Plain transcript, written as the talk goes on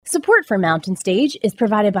Support for Mountain Stage is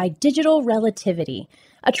provided by Digital Relativity,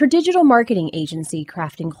 a tradigital marketing agency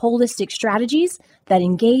crafting holistic strategies that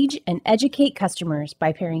engage and educate customers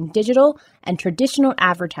by pairing digital and traditional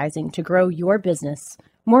advertising to grow your business.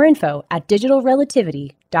 More info at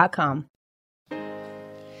digitalrelativity.com.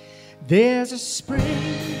 There's a spring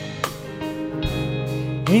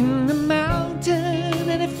in the mountain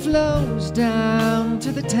and it flows down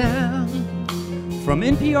to the town. From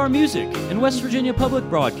NPR Music and West Virginia Public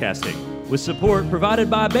Broadcasting, with support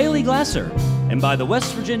provided by Bailey Glasser and by the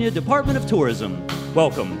West Virginia Department of Tourism,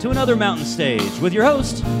 welcome to another Mountain Stage with your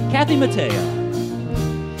host, Kathy Mattea.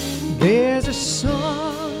 There's a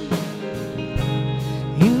song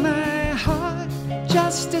in my heart,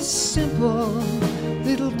 just a simple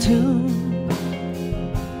little tune,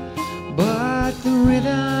 but the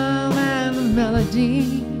rhythm and the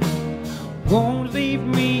melody won't leave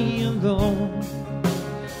me alone.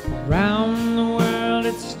 Around the world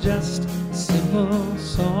it's just a simple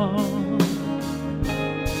song.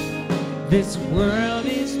 This world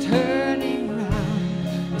is turning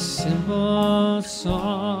round, a simple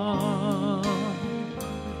song.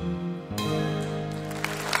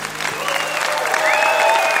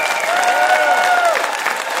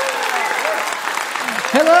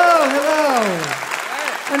 Hello,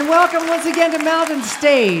 and welcome once again to Mountain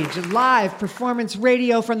Stage, live performance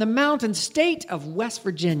radio from the Mountain State of West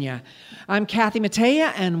Virginia. I'm Kathy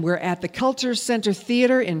Mattea, and we're at the Culture Center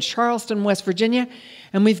Theater in Charleston, West Virginia,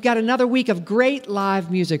 and we've got another week of great live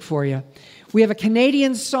music for you. We have a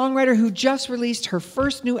Canadian songwriter who just released her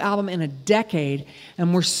first new album in a decade,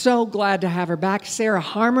 and we're so glad to have her back. Sarah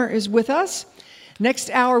Harmer is with us. Next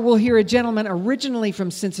hour, we'll hear a gentleman originally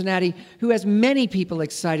from Cincinnati who has many people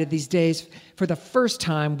excited these days. For the first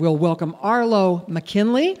time, we'll welcome Arlo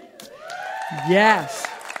McKinley. Yes.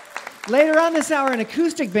 Later on this hour, an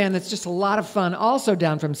acoustic band that's just a lot of fun, also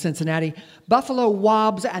down from Cincinnati. Buffalo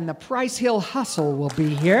Wobbs and the Price Hill Hustle will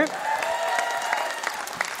be here.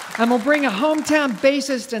 And we'll bring a hometown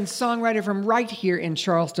bassist and songwriter from right here in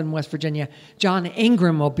Charleston, West Virginia. John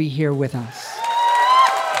Ingram will be here with us.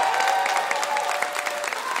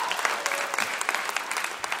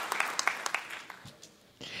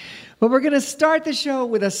 But we're going to start the show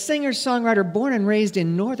with a singer-songwriter born and raised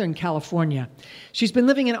in Northern California. She's been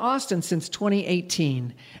living in Austin since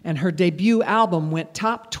 2018, and her debut album went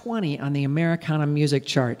top 20 on the Americana Music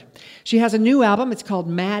Chart. She has a new album, it's called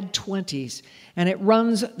Mad 20s, and it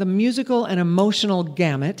runs the musical and emotional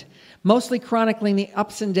gamut, mostly chronicling the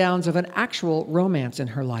ups and downs of an actual romance in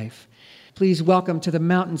her life. Please welcome to the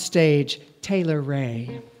Mountain Stage, Taylor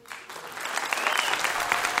Ray.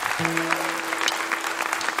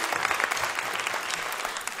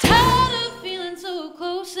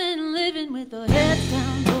 With our heads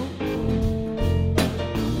down low,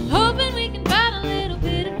 hoping we can find a little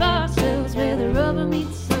bit of ourselves where the rubber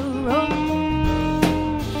meets the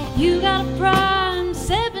road. You got a prime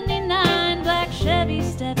 79 black Chevy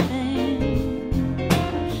Stephan,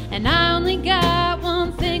 and I only got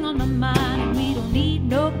one thing on my mind, and we don't need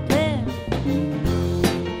no plan.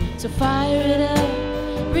 So fire it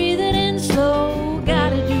up, breathe it in slow,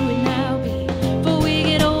 gotta do it now before we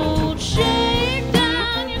get old. Shake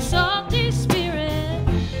down your salty spirit,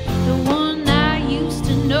 the one I used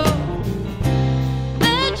to know.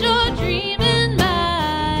 Let your dreaming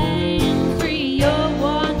mind free your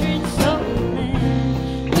wandering soul.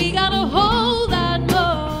 And we got a whole lot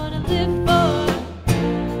more to live for.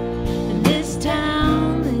 In this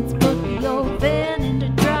town, let's put the old van into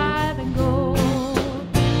drive and go,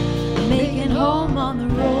 making home on the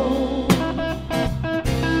road.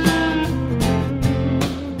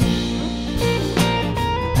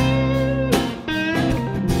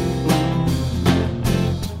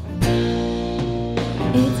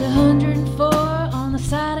 It's 104 on the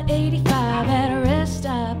side of 85 at a rest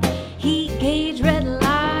stop. Heat gauge, red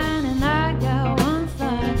line, and I got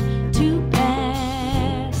 1.5 to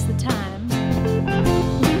pass the time.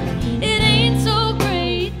 It ain't so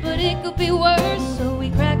great, but it could be worse. So we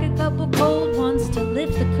crack a couple cold ones to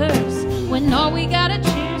lift the curse, when all we gotta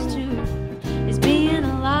cheers to is being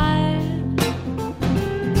alive.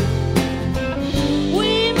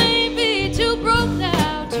 We may be too broke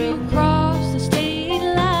now to cross the state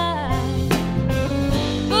line,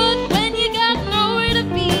 but when you got nowhere to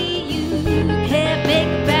be, you can't make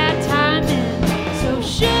bad timing. So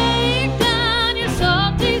shake down your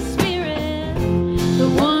salty spirit, the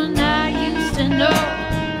one I used to know.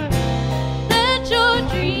 Let your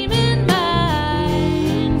dreaming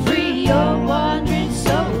mind free your wandering soul.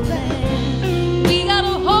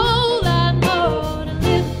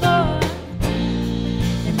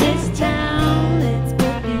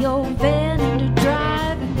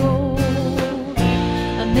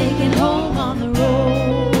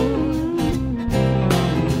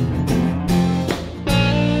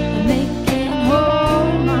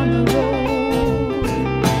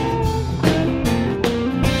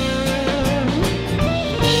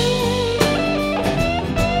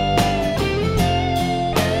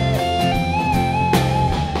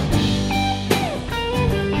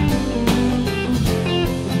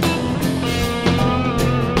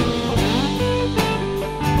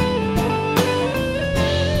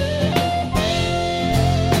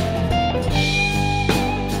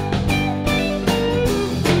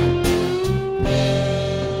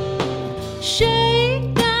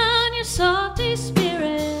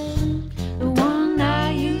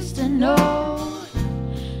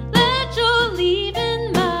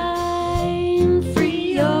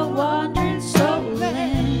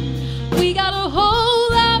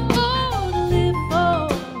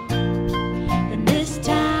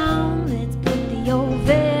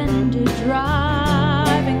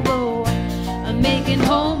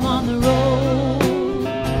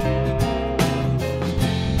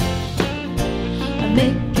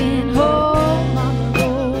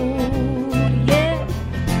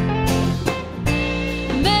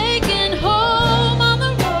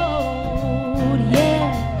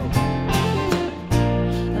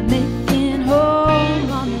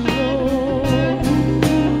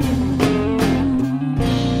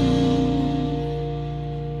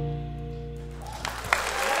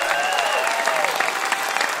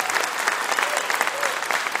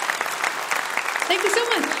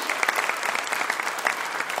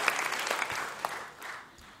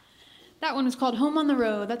 one was called Home on the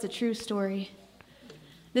Road. That's a true story.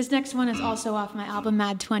 This next one is also off my album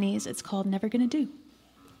Mad 20s. It's called Never Gonna Do.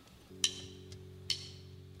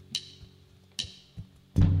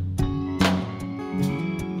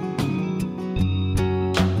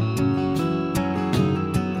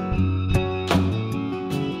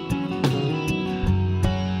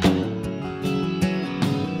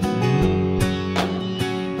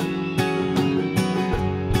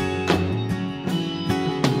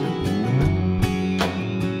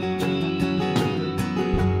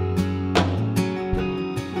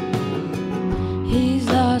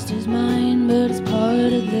 His mind, but it's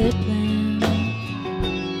part of their plan.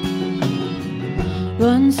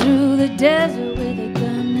 Runs through the desert with a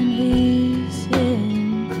gun in his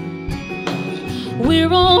hand.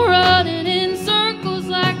 We're all running in circles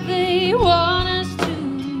like they want us to,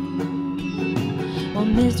 while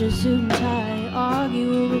Mr. Suit and Tie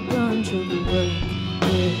argue over a bunch of the work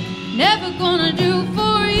they're never gonna do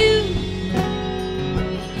for you,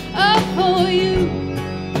 for you.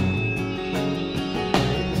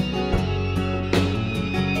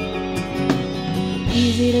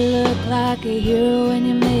 Easy to look like a hero when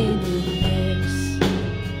you made the mess.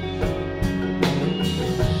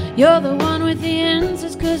 You're the one with the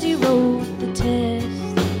answers 'cause you wrote the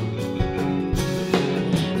test.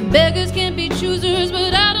 Beggars can't be choosers,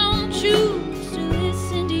 but I don't choose to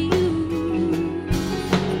listen to you.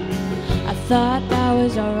 I thought that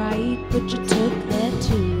was alright, but you took that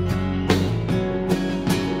too.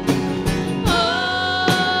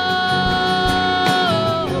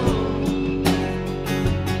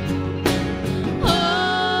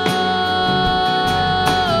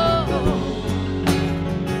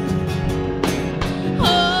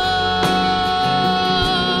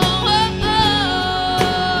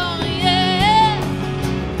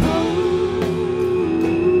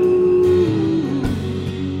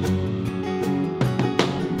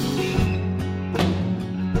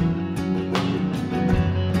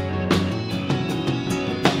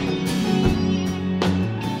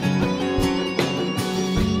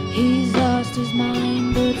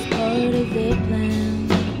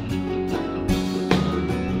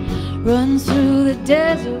 Runs through the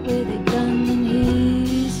desert with a gun in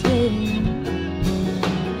his hand.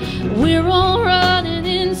 We're all running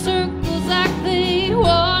in circles like they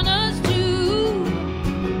want us to,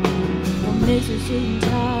 while Mr. Suit and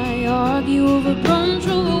Tie argue over brunch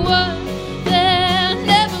over what they're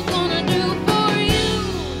never gonna do for you,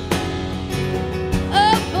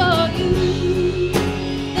 for you.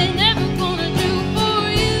 They're never gonna do for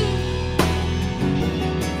you,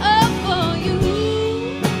 for you.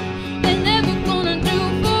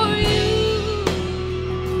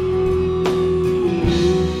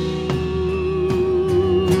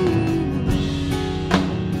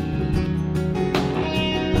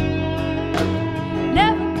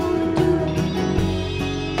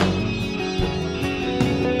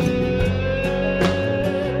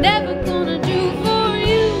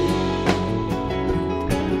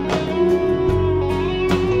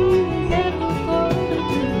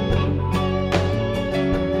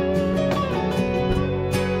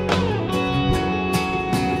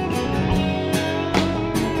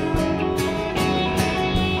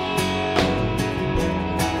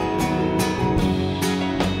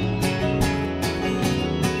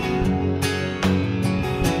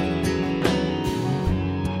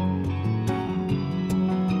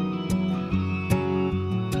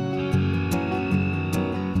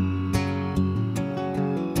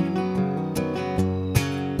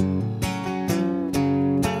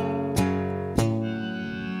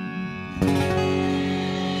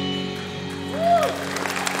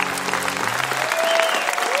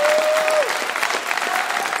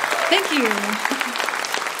 Thank you.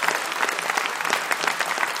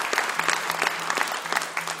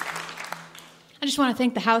 I just want to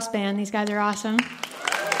thank the house band. These guys are awesome.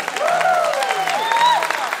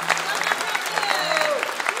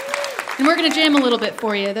 And we're going to jam a little bit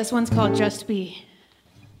for you. This one's called Just Be.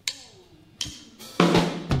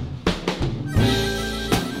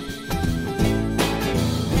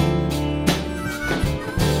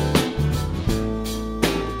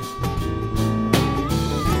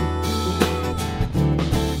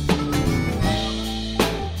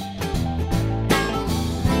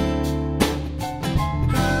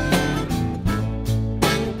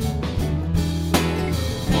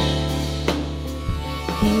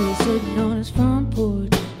 He was sitting on his front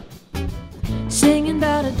porch, singing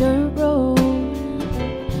about a dirt road,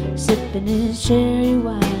 sipping his cherry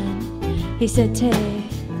wine. He said, Tay,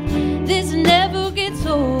 this never gets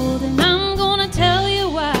old, and I'm gonna tell you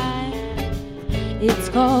why. It's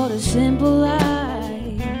called a simple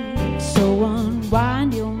life. So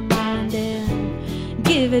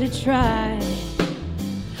give it a try.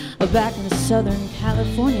 Back in Southern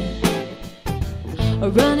California,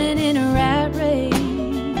 running in a rat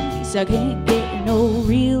race, I can't get no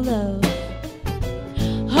real love.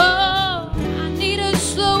 Oh, I need a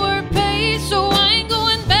slower pace, so I ain't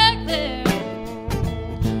going back there.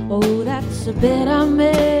 Oh, that's a bet I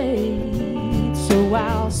made, so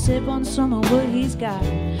I'll sip on some of what he's got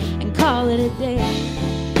and call it a day.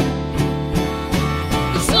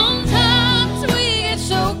 Sometimes we get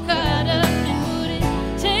so caught up in what it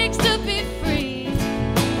takes to be free,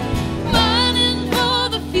 mining for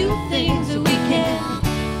the few things that we can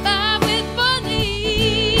buy with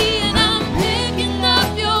money. And I'm picking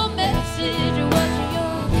up your message, what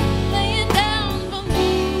you're laying down for me.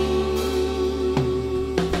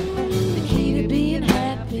 The key to being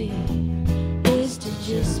happy is to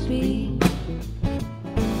just be.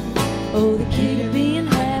 Oh, the key to being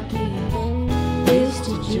happy is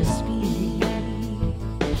to just be.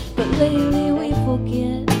 But lately we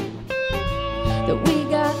forget that we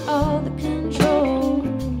got all the control.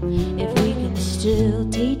 If we can still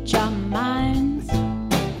teach our minds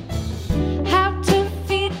how to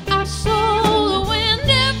feed our soul, when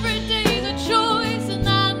every day's a choice. And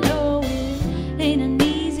I know it ain't an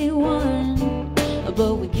easy one,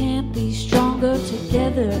 but we can't be stronger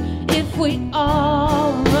together if we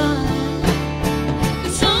all run.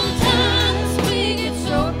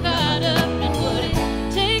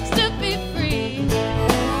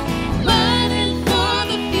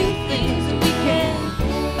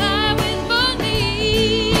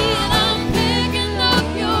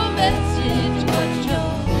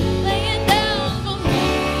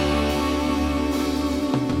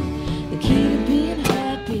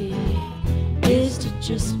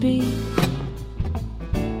 Just be.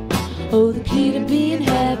 Oh, the key to being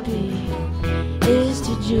happy is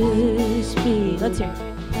to just be. Let's hear it.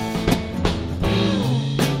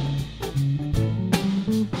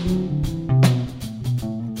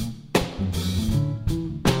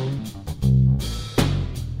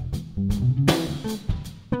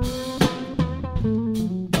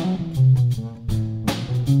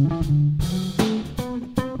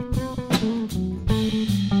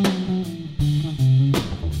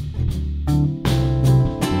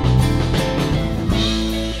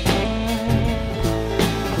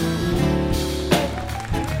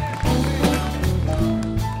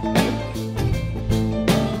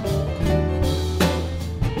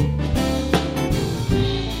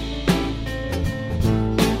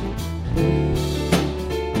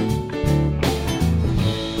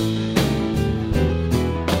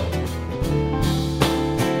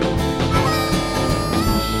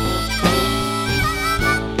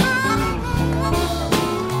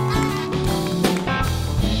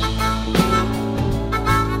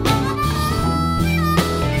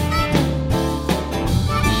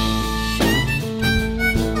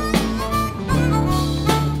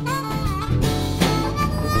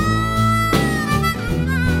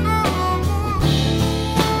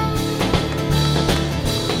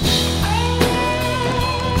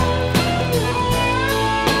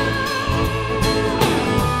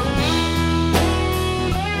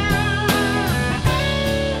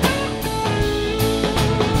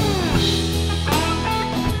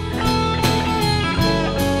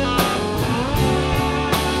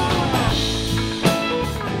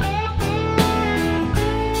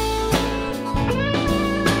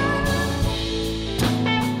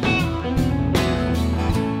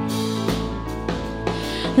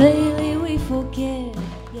 Lately we forget,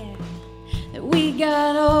 yeah, that we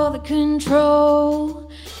got all the control.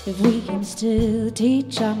 If we can still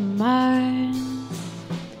teach our minds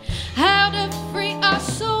how to free our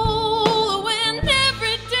soul, when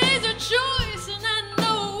every day's a choice. And I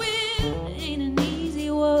know it ain't an easy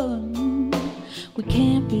one. We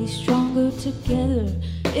can't be stronger together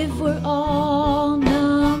if we're all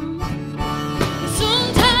numb.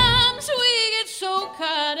 Sometimes we get so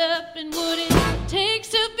caught up in what it takes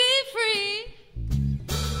to be free,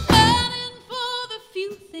 fighting for the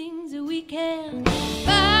few things that we can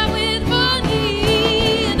buy with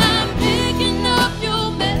money. And I'm picking up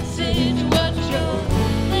your message, what you're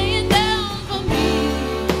laying down for me.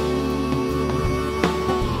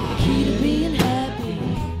 The key to being happy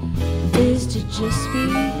is to just be.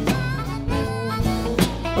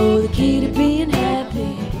 Oh, the key to being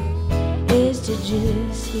happy is to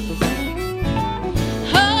just be.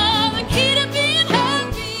 Oh, the key to being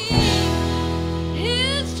happy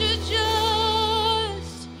is to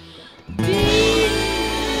just be.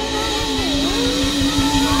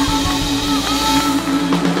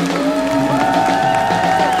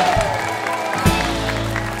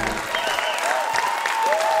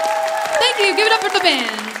 Thank you. you. Give it up for the band.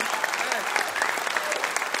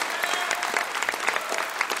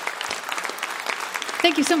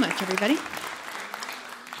 Thank you so much, everybody.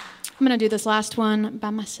 I'm going to do this last one by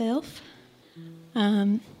myself.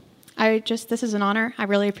 This is an honor. I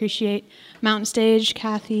really appreciate Mountain Stage,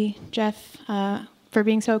 Kathy, Jeff, for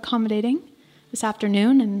being so accommodating this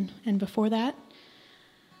afternoon and before that.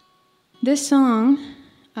 This song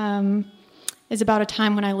is about a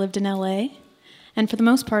time when I lived in LA, and for the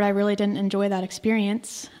most part, I really didn't enjoy that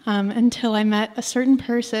experience until I met a certain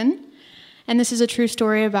person, and this is a true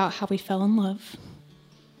story about how we fell in love.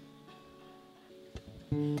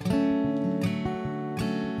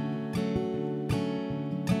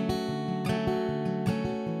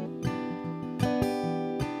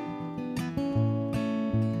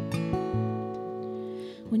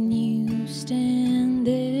 When you stand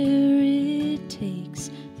there, it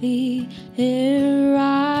takes the air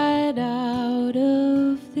right out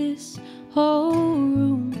of this whole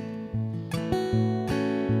room.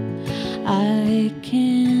 I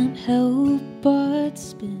can't help but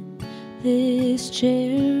spin this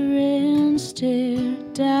chair and stare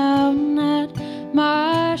down at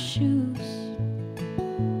my shoes.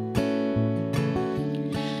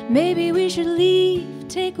 Maybe we should leave,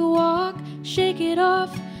 take a walk, shake it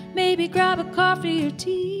off, maybe grab a coffee or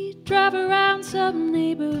tea, drive around some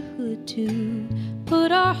neighborhood to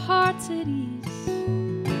put our hearts at ease.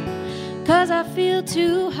 'Cause I feel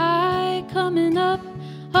too high coming up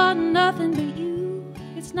on nothing but you.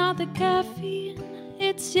 It's not the caffeine,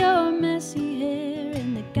 it's your messy hair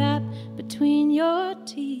and the gap between your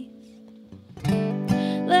teeth.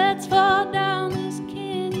 Let's fall down this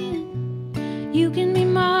canyon, you can be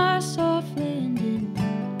my soft landing.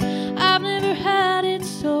 I've never had it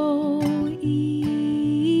so easy.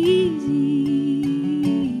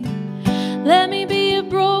 Let me be a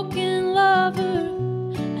broken lover,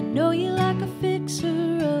 I know you like a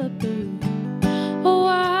fixer-upper. Oh,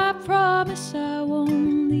 I promise I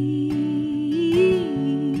won't leave.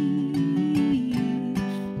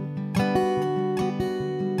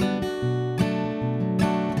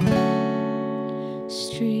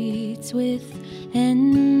 Streets with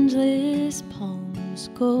endless palms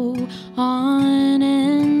go on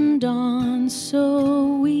and on,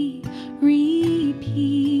 so we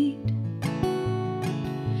repeat.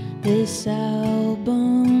 This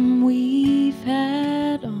album we've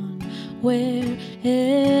had on, where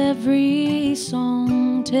every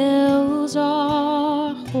song tells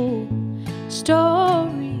our whole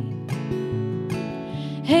story.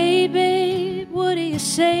 Hey babe, what do you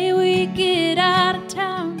say we get out of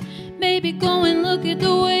town? Maybe go and look at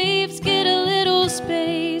the waves, get a little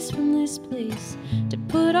space from this place to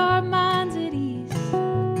put our minds at ease.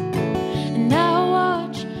 And now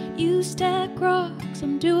watch you stack rocks,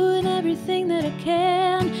 I'm doing everything that I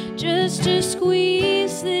can just to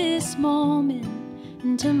squeeze this moment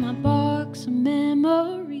into my box of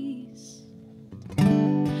memories.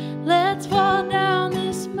 Let's fall down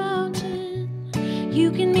this mountain, you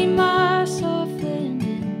can be my soft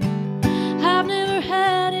landing. I've never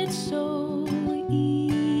had it so easy.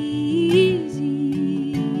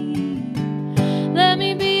 Let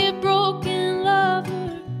me be a broken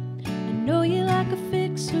lover, I know you like a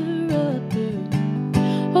fixer-upper.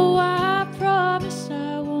 Oh, I promise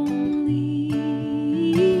I won't leave.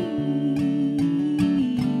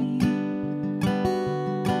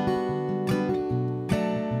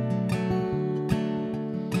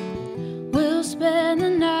 We'll spend the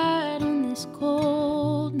night on this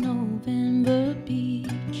cold November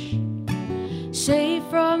beach, safe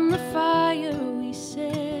from the fire we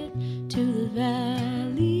set to the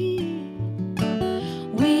valley.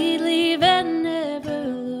 We'd leave and never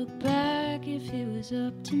look back if it was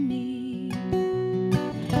up to me.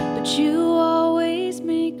 But you always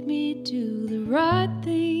make me do the right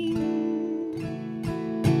thing.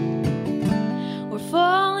 We're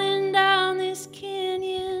falling down this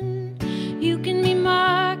canyon, you can be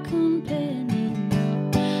my companion.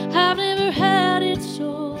 I've never had it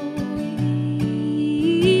so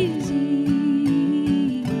easy.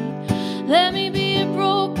 Let me be a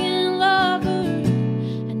broken lover,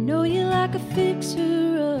 I know you like a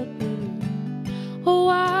fixer-upper. Oh,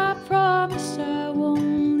 I promise I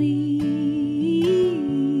won't leave.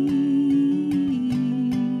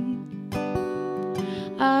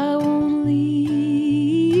 I won't leave.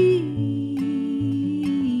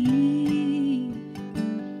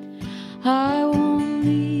 I won't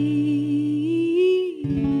leave.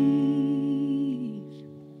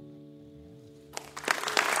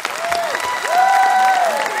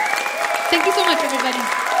 Thank you so much, everybody.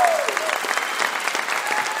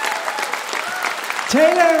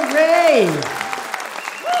 Taylor Ray.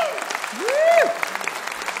 Woo!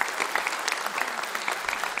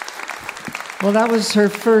 Well, that was her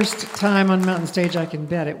first time on Mountain Stage. I can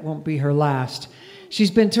bet it won't be her last.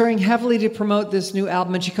 She's been touring heavily to promote this new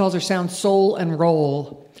album, and she calls her sound soul and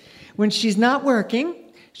roll. When she's not working,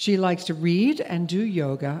 she likes to read and do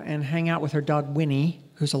yoga and hang out with her dog Winnie,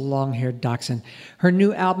 who's a long-haired dachshund. Her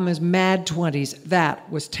new album is Mad 20s.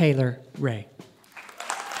 That was Taylor Ray.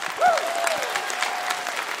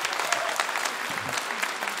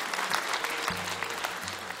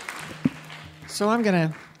 So I'm going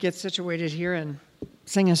to get situated here and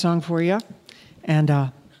sing a song for you. And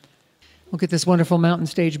we'll get this wonderful Mountain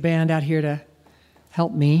Stage band out here to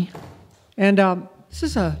help me. And this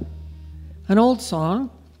is an old song.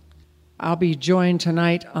 I'll be joined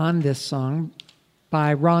tonight on this song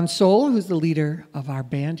by Ron Soul, who's the leader of our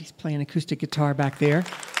band. He's playing acoustic guitar back there.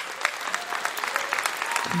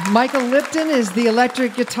 Michael Lipton is the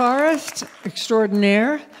electric guitarist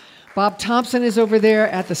extraordinaire. Bob Thompson is over there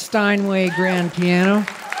at the Steinway grand piano.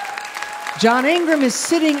 John Ingram is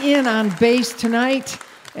sitting in on bass tonight,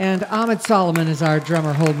 and Ahmed Solomon is our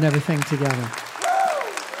drummer holding everything together.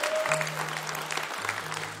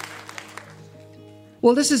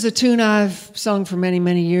 Well, this is a tune I've sung for many,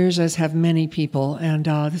 many years, as have many people, and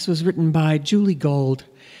this was written by Julie Gold,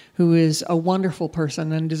 who is a wonderful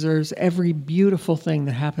person and deserves every beautiful thing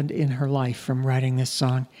that happened in her life from writing this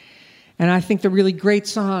song. And I think the really great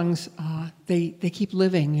songs, they keep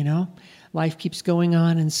living, you know. Life keeps going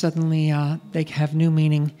on, and suddenly they have new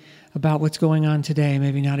meaning about what's going on today.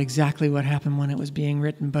 Maybe not exactly what happened when it was being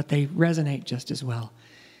written, but they resonate just as well.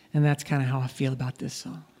 And that's kind of how I feel about this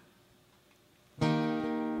song.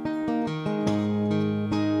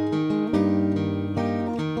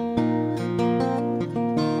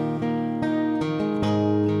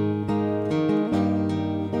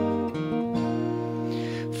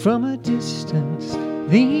 From a distance,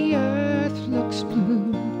 the earth looks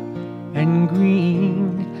blue and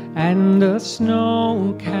green, and the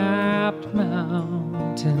snow-capped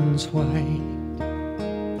mountains white.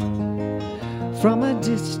 From a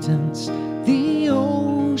distance, the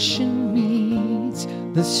ocean meets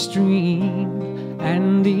the stream,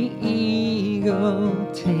 and the eagle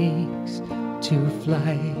takes to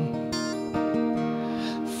flight.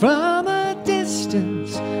 From a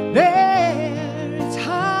distance, there's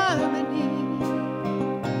harmony,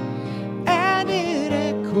 and it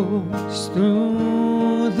echoes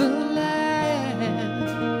through the land.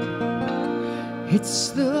 It's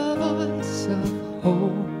the voice of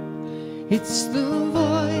hope, it's the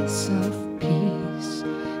voice of peace,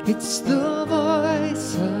 it's the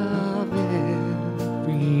voice of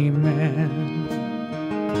every man.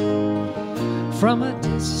 From a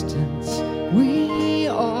distance, we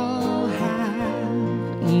all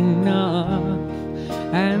have enough,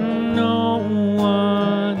 and no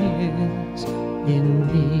one is in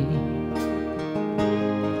need.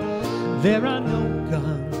 There are no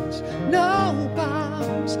guns, no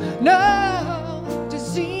bombs, no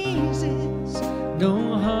diseases,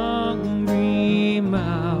 no hungry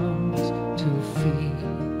mouths to feed.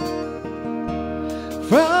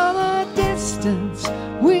 From a distance,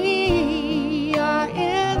 we are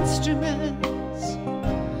instruments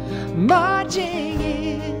marching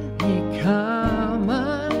in a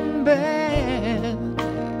common band,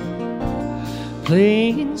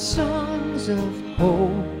 playing songs of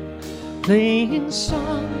hope, playing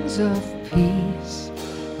songs of peace.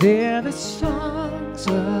 They're the songs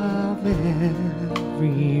of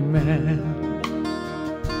every man.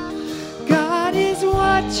 God is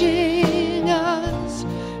watching us,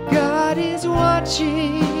 God is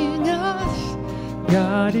watching us,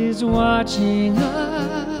 God is watching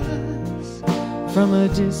us from a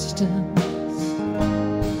distance.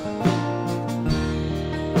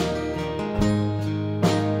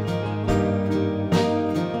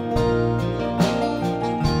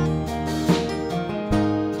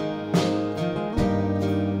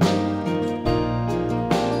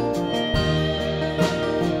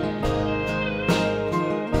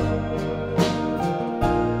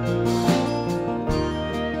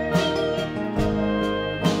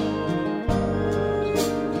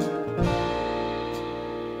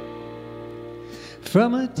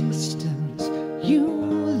 From a distance, you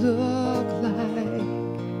look like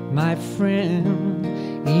my friend,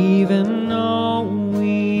 even though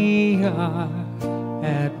we are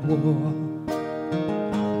at war.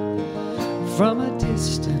 From a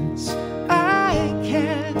distance, I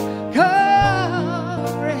can't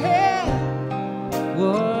comprehend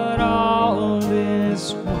what all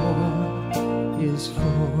this war is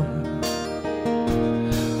for.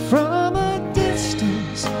 From a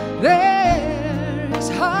distance, there's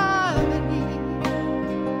harmony,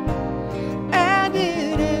 and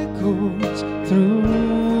it echoes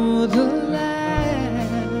through the land.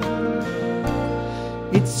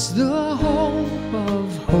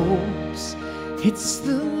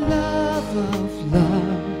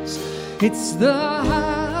 It's the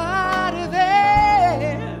heart of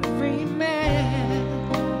every man.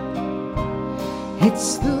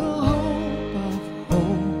 It's the hope of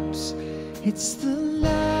hopes. It's the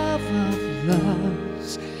love of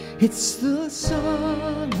loves. It's the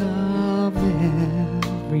song of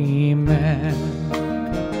every man.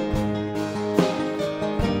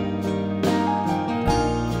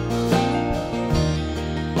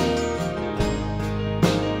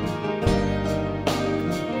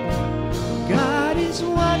 God is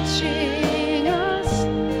watching us.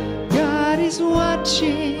 God is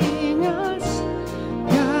watching us.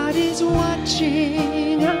 God is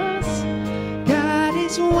watching us. God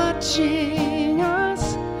is watching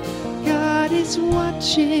us. God is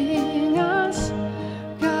watching us.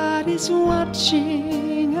 God is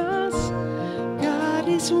watching us. God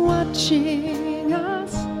is watching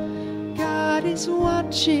us. God is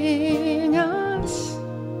watching us.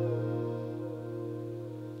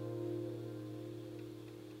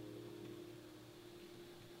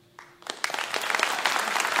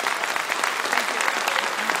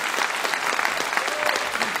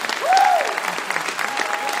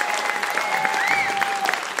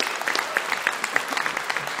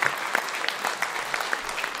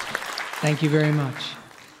 Thank you very much.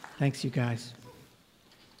 Thanks, you guys.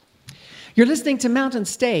 You're listening to Mountain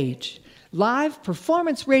Stage, live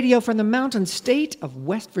performance radio from the Mountain State of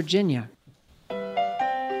West Virginia.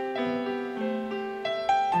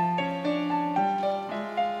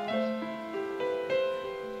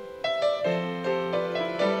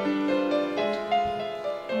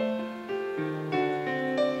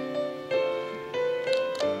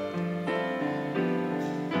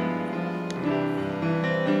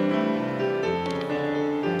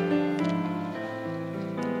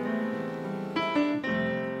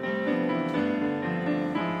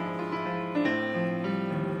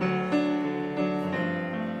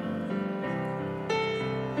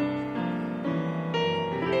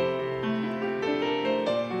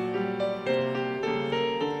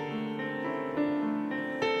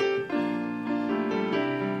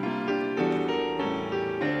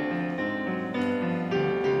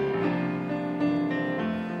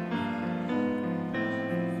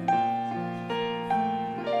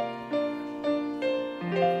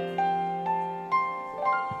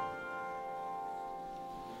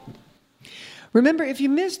 Remember, if you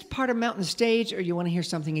missed part of Mountain Stage or you want to hear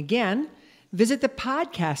something again, visit the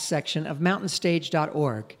podcast section of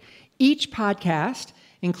mountainstage.org. Each podcast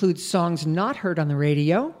includes songs not heard on the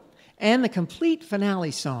radio and the complete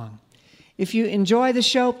finale song. If you enjoy the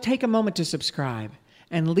show, take a moment to subscribe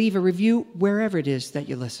and leave a review wherever it is that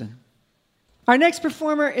you listen. Our next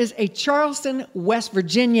performer is a Charleston, West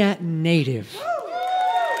Virginia native.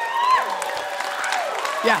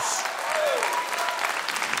 Yes.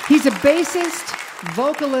 He's a bassist,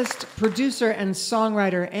 vocalist, producer, and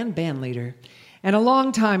songwriter and band leader, and a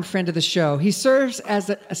longtime friend of the show. He serves as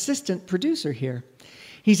an assistant producer here.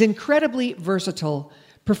 He's incredibly versatile,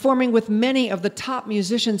 performing with many of the top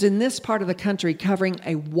musicians in this part of the country, covering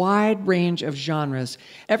a wide range of genres,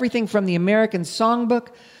 everything from the American songbook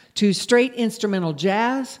to straight instrumental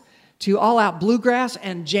jazz to all-out bluegrass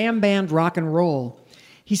and jam band rock and roll.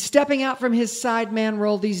 He's stepping out from his sideman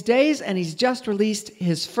role these days, and he's just released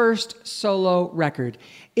his first solo record.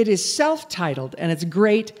 It is self-titled, and it's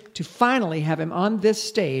great to finally have him on this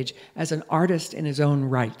stage as an artist in his own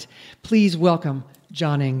right. Please welcome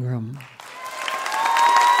John Ingram.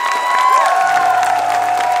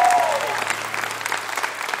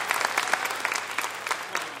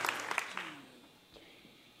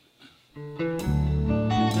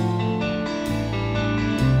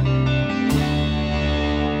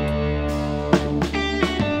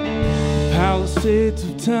 Palisades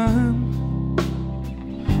of time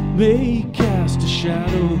may cast a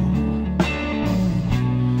shadow,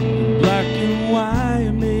 and black and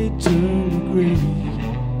white may turn gray.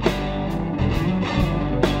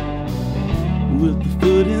 With the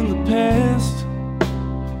foot in the past,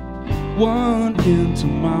 one in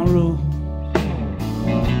tomorrow,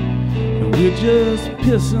 and we're just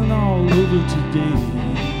pissing all over today.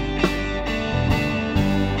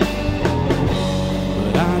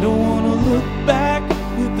 But I don't want to look back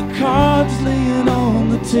with the cards laying on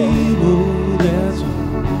the table. That's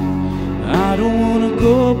why I don't want to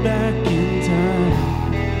go back in time.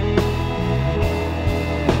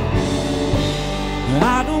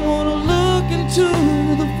 I don't want to look into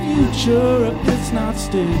the future if it's not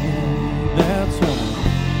stable. That's why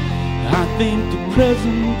I think the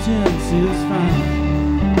present tense is fine.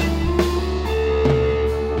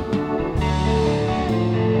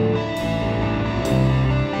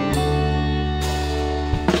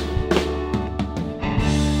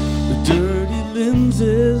 The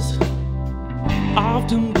lenses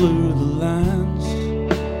often blur the lines.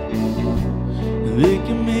 They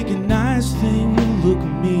can make a nice thing look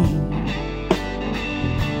mean.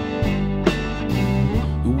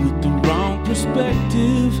 With the wrong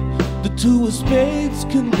perspective, the two of spades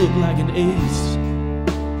can look like an ace.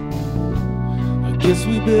 I guess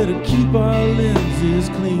we better keep our lenses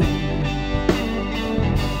clean.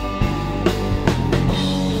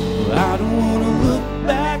 I don't want to look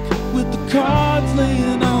back with the cards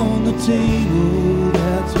laying on the table.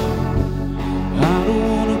 That's why I don't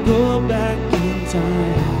want to go back in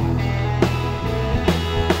time.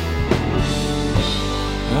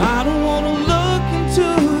 I don't want to look into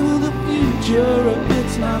the future if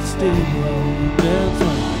it's not stable. That's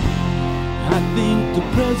why I think the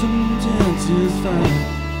present tense is fine.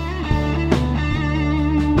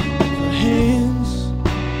 The hands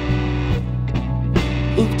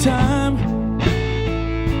of time,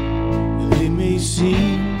 they may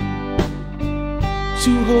seem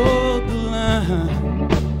to hold the line,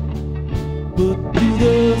 but through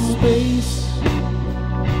the space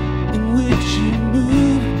in which you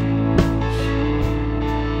move,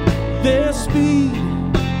 their speed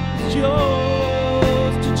is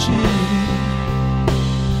yours to choose,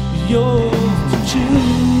 yours to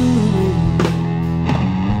choose.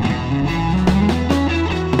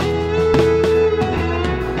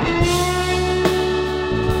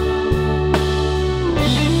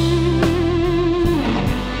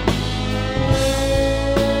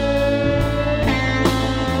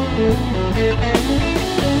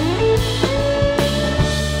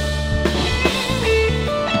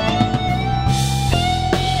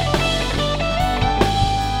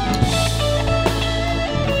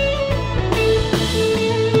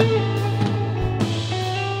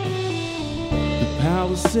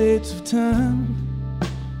 Palisades of time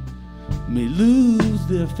may lose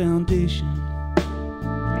their foundation,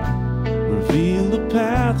 reveal the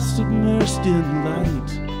path submerged in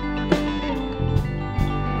light.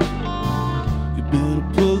 You better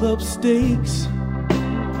pull up stakes,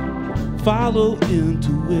 follow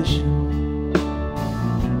intuition,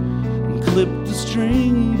 and clip the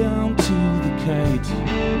string down to the kite.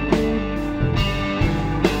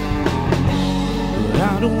 But I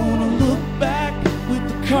don't want to look back with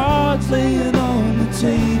the cards laying on the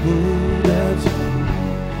table. That's why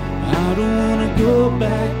I don't want to go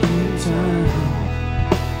back in time.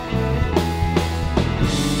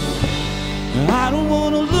 I don't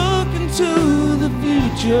want to look into the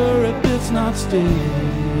future if it's not stable.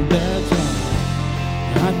 That's why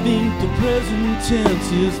I think the present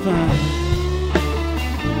tense is fine.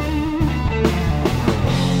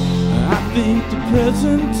 I think the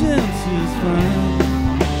present tense is fine.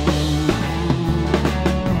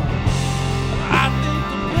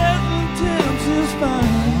 Is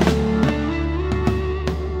fine.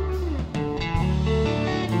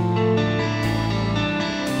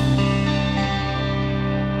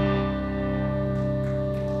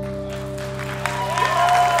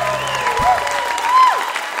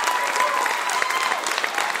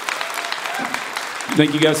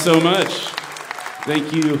 Thank you guys so much.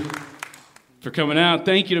 Thank you for coming out.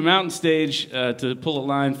 Thank you to Mountain Stage to pull a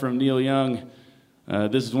line from Neil Young.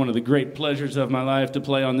 This is one of the great pleasures of my life to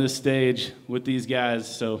play on this stage with these guys,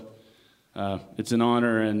 so it's an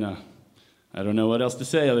honor, and I don't know what else to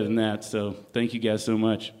say other than that, so thank you guys so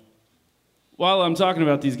much. While I'm talking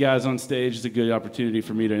about these guys on stage, it's a good opportunity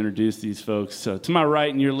for me to introduce these folks. To my right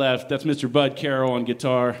and your left, that's Mr. Bud Carroll on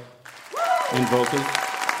guitar and vocals.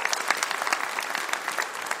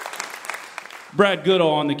 Brad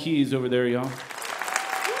Goodall on the keys over there, y'all.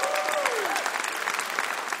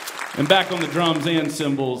 And back on the drums and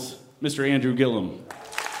cymbals, Mr. Andrew Gillum.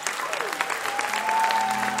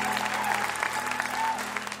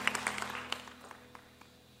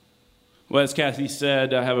 Well, as Kathy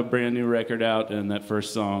said, I have a brand new record out, and that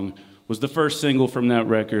first song was the first single from that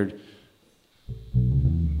record.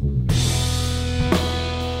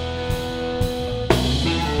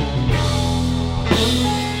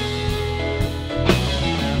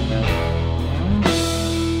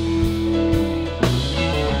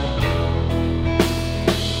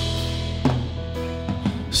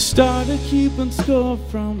 Started keeping score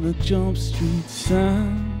from the Jump Street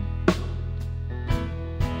sign,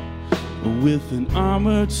 with an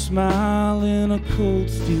armored smile and a cold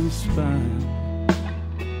steel spine.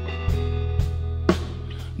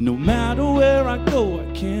 No matter where I go,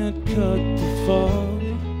 I can't cut the fall,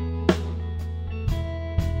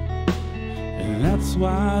 and that's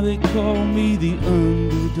why they call me the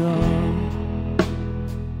underdog.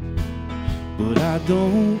 But I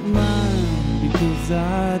don't mind, because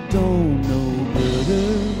I don't know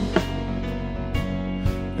better.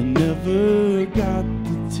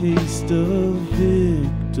 taste of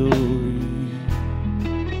victory.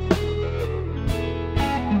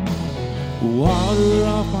 Water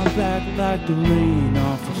off my back like the rain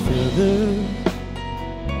off a feather.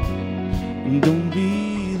 Don't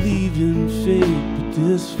believe in fate, but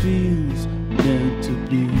this feels meant to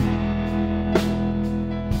be.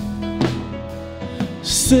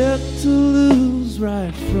 Set to lose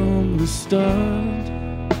right from the start.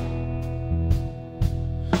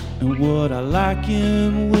 And what I like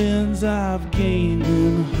in wins I've gained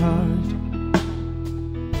in heart.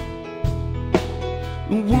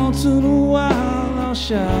 And once in a while I'll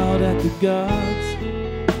shout at the gods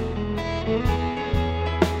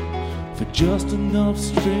for just enough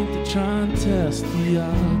strength to try and test the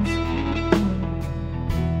odds.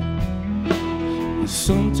 And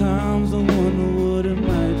sometimes I wonder what it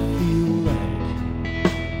might feel like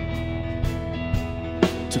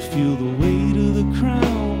to feel the weight of the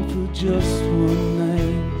crown for just one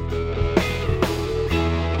night.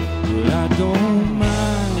 But I don't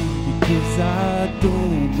mind, because I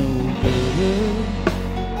don't know better.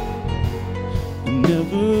 I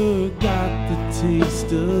never got the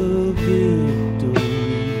taste of victory.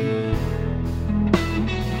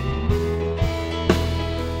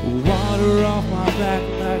 Water off my back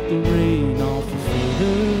like the rain off a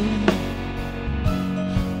feather.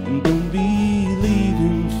 And don't believe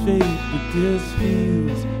in fate, but this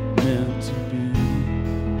feels meant to be.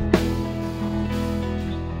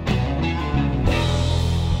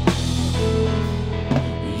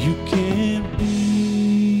 You can't beat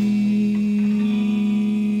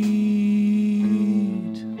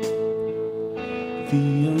the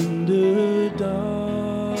underdog.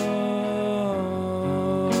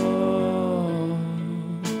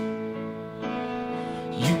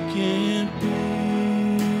 You can't beat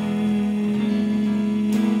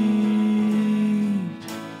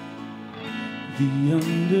the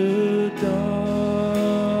underdog.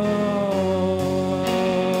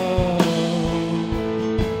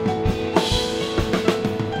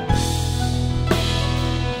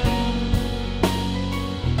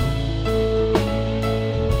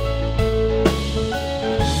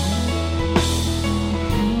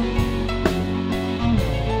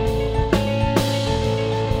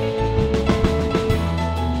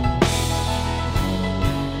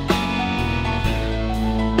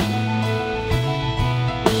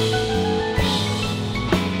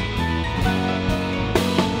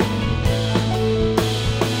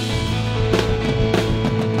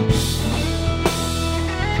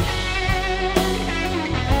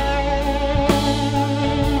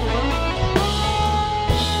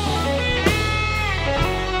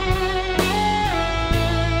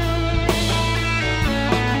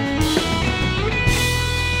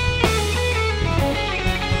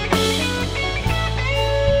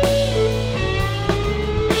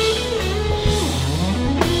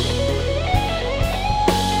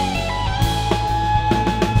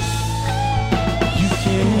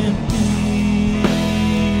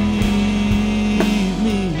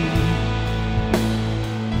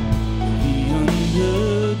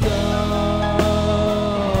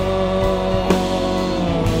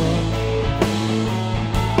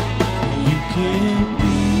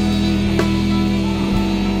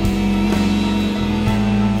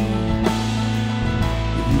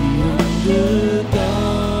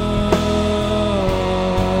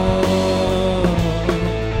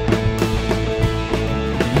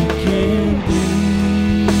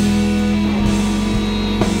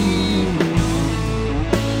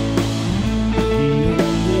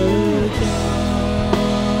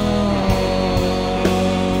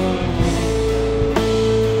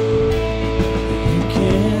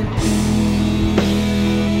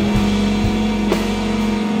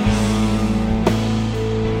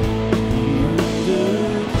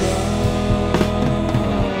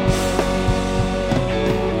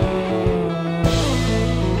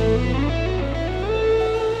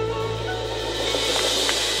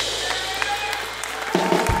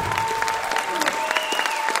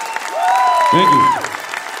 Thank you.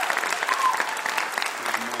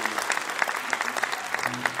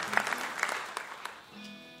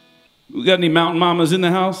 We got any mountain mamas in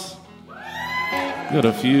the house? Got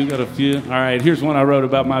a few. All right, here's one I wrote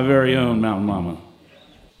about my very own mountain mama.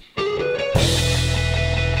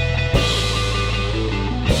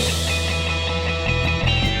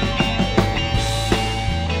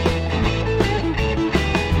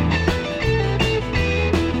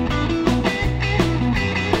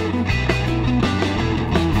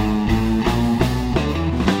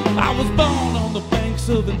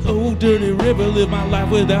 Of an old dirty river, live my life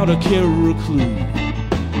without a care or a clue.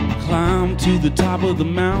 Climb to the top of the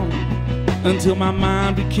mountain, until my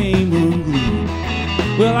mind became unglued.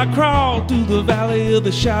 Well, I crawled through the valley of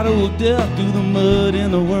the shadow of death, through the mud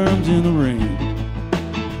and the worms and the rain,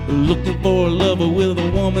 looking for a lover with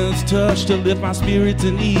a woman's touch to lift my spirits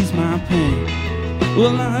and ease my pain.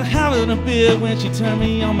 Well, I howled a bit when she turned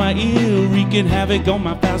me on my ear, wreaking havoc on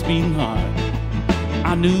my fast beating heart.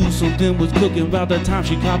 I knew something was cooking about the time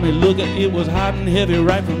she caught me looking. It was hot and heavy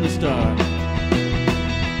right from the start.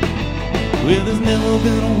 Well, there's never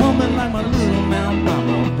been a woman like my little mountain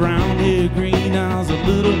mama. Brown hair, green eyes, a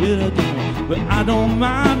little bit of drama. But I don't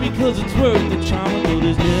mind because it's worth the trauma. Though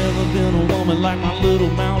there's never been a woman like my little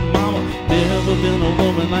mountain mama. Never been a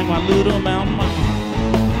woman like my little mountain mama.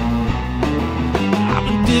 I've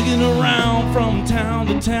been digging around from town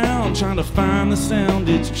to town, trying to find the sound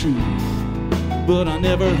that's true. But I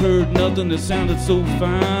never heard nothing that sounded so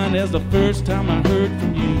fine as the first time I heard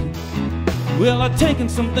from you. Well, I've taken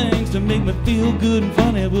some things to make me feel good and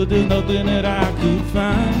funny, but there's nothing that I could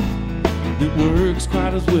find that works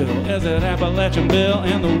quite as well as that Appalachian belle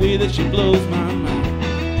and the way that she blows my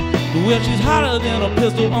mind. Well, she's hotter than a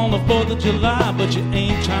pistol on the 4th of July, but you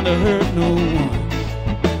ain't trying to hurt no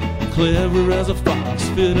one. Clever as a fox,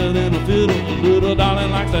 fitter than a fiddle, a little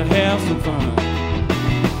darling likes to have some fun.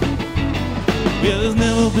 Yeah, there's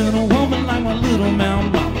never been a woman like my little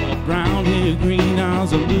mountain mama. Brown hair, green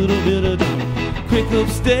eyes, a little bit of drama. Quick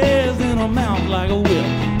upstairs and I'm out like a whip.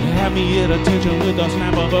 Have me at attention with a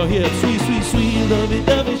snap of her hip. Sweet, sweet, sweet,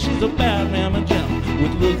 lovey-dovey, she's a bad mamma jam.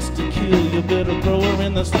 With looks to kill, you better throw her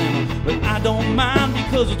in the slammer. But I don't mind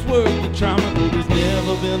because it's worth the trauma. But there's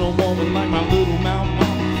never been a woman like my little mountain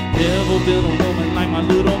mama. Never been a woman like my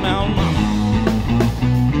little mountain mama.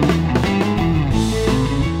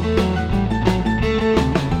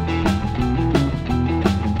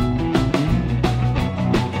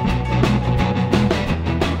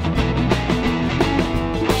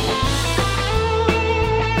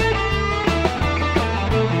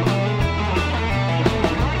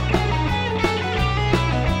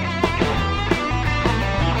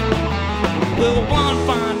 Well, one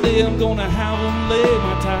fine day I'm gonna have them lay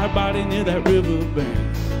my tired body near that river bank.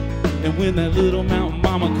 And when that little mountain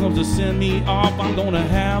mama comes to send me off, I'm gonna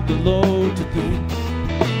have the Lord to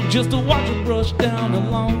thank. Just to watch her brush down the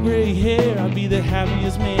long gray hair, I'd be the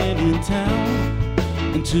happiest man in town.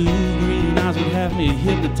 And two green eyes would have me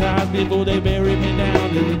hypnotized before they bury me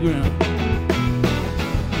down in the ground.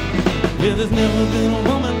 Yeah, there's never been a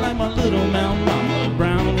woman like my little mountain mama.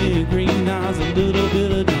 Brown hair, green eyes, a little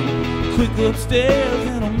bit of drama. Quick upstairs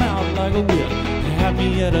and I'm out like a whip. Have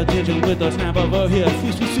me at attention with a snap of her hip.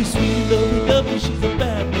 Sweet, sweet, sweet, sweet, lovely, lovely, she's a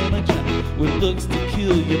bad mamma jam. With looks to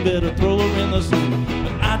kill, you better throw her in the sun.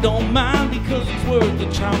 But I don't mind because it's worth the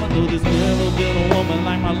trauma. Though there's never been a woman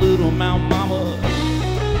like my little mountain mama.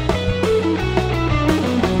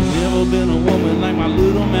 Never been a woman like my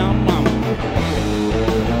little mountain mama.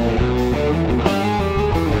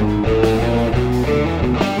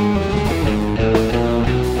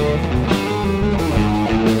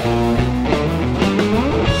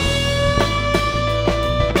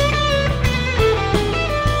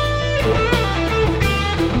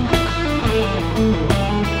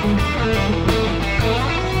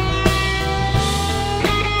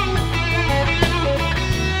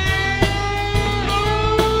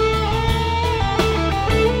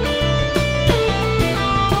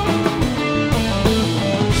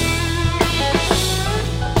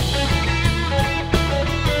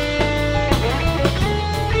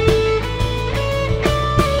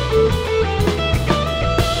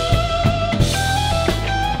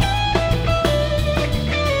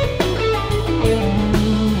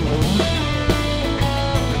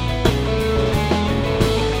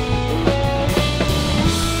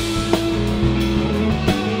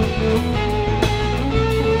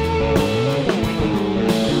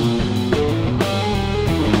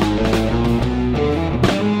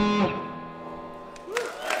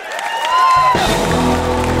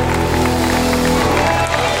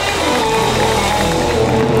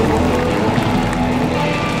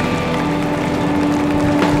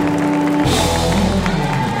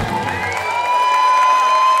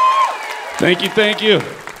 Thank you, thank you.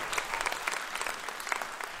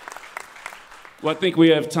 Well, I think we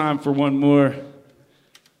have time for one more.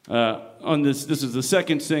 On this is the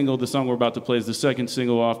second single. The song we're about to play is the second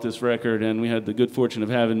single off this record, and we had the good fortune of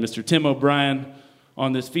having Mr. Tim O'Brien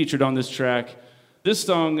featured on this track. This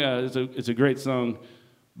song is a great song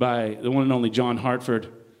by the one and only John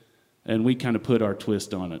Hartford, and we kind of put our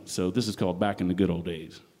twist on it. So this is called Back in the Good Old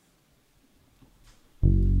Days.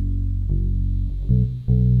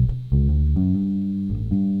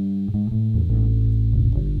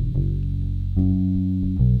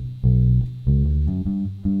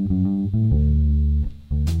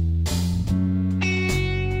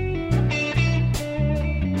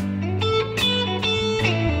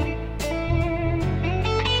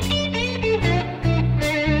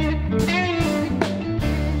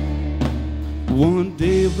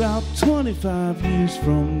 about 25 years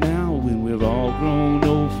from now, when we've all grown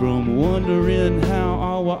old from wondering how,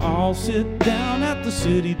 I will all sit down at the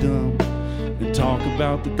city dump and talk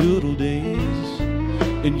about the good old days.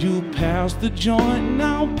 And you'll pass the joint and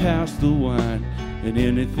I'll pass the wine, and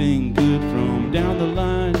anything good from down the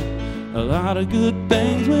line. A lot of good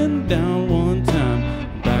things went down one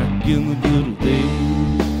time back in the good old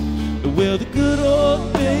days. Well, the good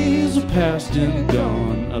old days are past and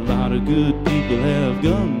gone. A lot of good people have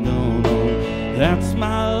gone on. That's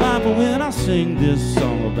my life when I sing this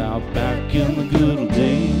song about back in the good old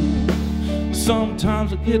days.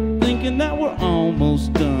 Sometimes I get thinking that we're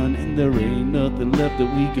almost done, and there ain't nothing left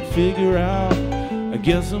that we could figure out. I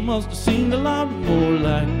guess it must have seemed a lot more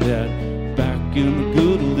like that back in the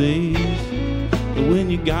good old days. But when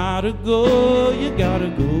you gotta go, you gotta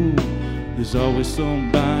go. There's always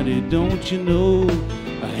somebody, don't you know?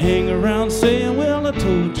 I hang around saying, well, I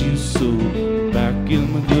told you so, back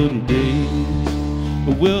in the good old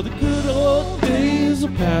days. Well, the good old days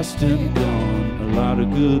are past and gone. A lot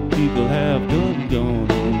of good people have gone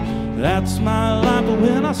on. That's my life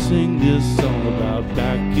when I sing this song about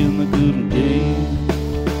back in the good old days.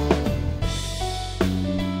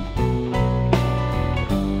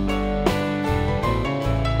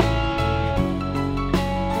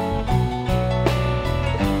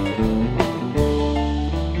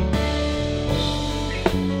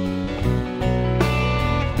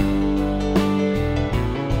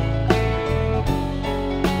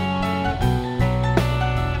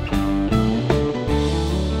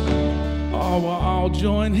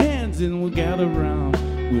 Join hands and we'll gather round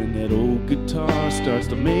when that old guitar starts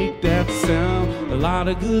to make that sound. A lot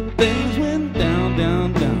of good things went down,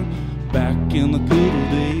 down, down back in the good old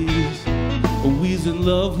days. We was in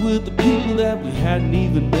love with the people that we hadn't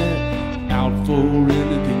even met, out for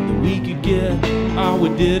anything that we could get. Oh, we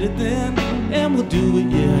did it then and we'll do it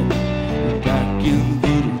yet, back in the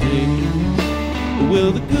good old days.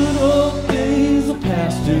 Well, the good old days are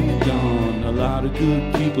past and gone. A lot of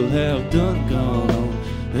good people have gone on.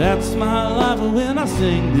 That's my life when I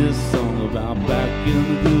sing this song about back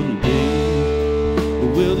in the good old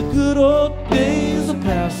days. Well, the good old days are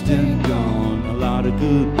past and gone. A lot of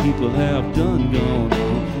good people have gone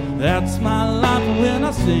on. That's my life when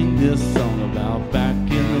I sing this song about back in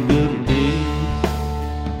the good old days.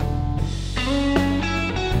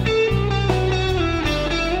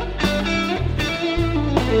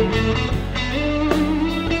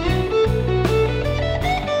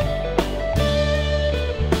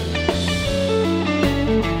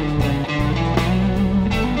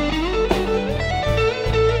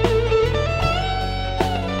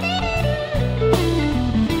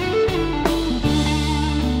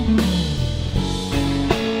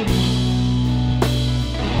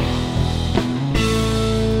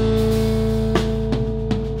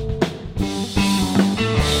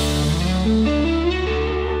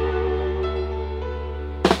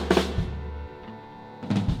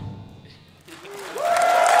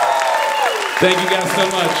 Thank you guys so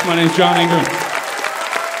much. My name's John Ingram.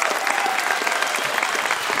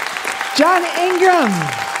 John Ingram.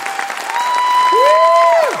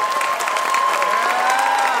 Woo!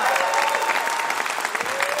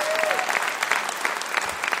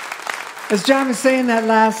 As John was saying, that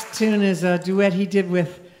last tune is a duet he did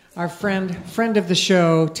with our friend of the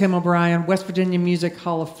show, Tim O'Brien, West Virginia Music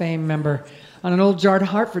Hall of Fame member, on an old Jard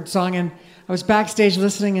Hartford song. And I was backstage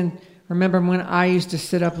listening and remember when I used to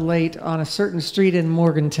sit up late on a certain street in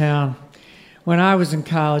Morgantown when I was in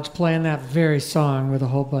college playing that very song with a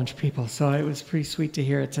whole bunch of people. So it was pretty sweet to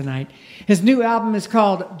hear it tonight. His new album is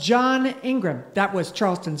called John Ingram. That was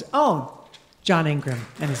Charleston's own John Ingram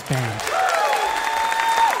and his band.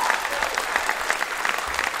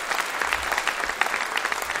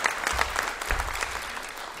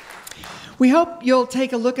 We hope you'll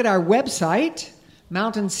take a look at our website,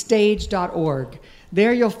 mountainstage.org.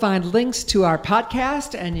 There you'll find links to our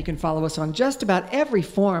podcast, and you can follow us on just about every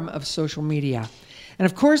form of social media. And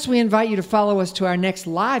of course, we invite you to follow us to our next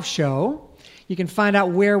live show. You can find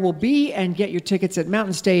out where we'll be and get your tickets at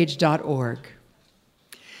mountainstage.org.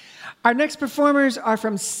 Our next performers are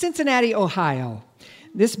from Cincinnati, Ohio.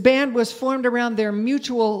 This band was formed around their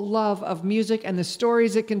mutual love of music and the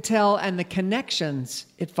stories it can tell and the connections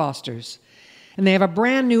it fosters. And they have a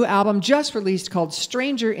brand new album just released called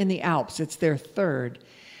Stranger in the Alps. It's their third.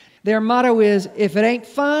 Their motto is, if it ain't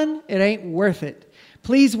fun, it ain't worth it.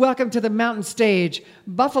 Please welcome to the Mountain Stage,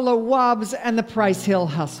 Buffalo Wobbs and the Price Hill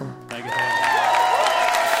Hustle. Thank you,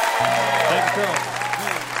 Thank you, Phil.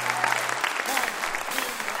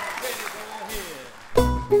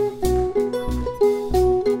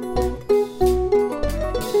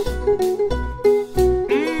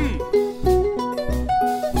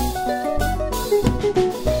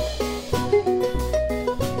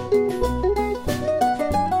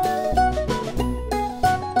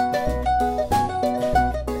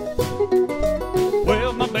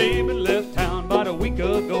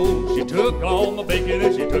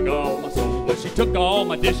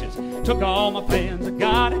 took all my plans. I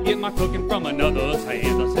gotta get my cooking from another's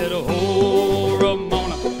hands. I said, oh,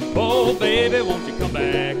 Ramona, oh, baby, won't you come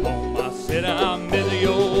back home? I said, I miss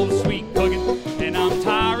your old sweet cooking, and I'm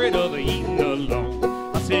tired of eating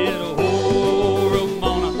alone. I said, oh,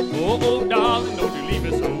 Ramona, oh, darling, don't you leave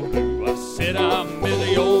me so blue. I said, I miss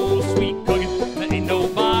your old sweet cooking, there ain't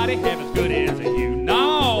nobody half as good as you.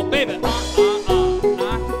 No, baby,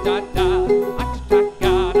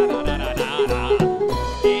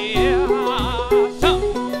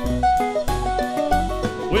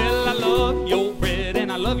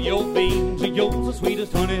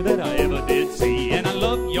 sweetest honey that I ever did see. And I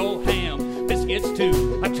love your ham biscuits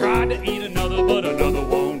too. I tried to eat another, but another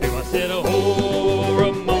won't do. I said, oh,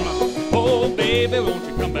 Ramona, oh, baby, won't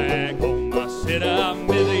you come back home? I said, I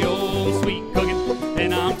miss your old sweet cooking,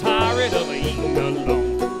 and I'm tired of eating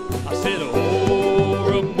alone. I said, oh,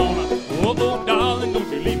 Ramona, oh, darling,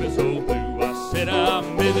 don't you leave me so blue. I said, I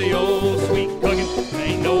miss your old sweet cooking,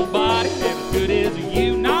 ain't nobody half as good as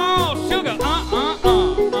you. No, sugar,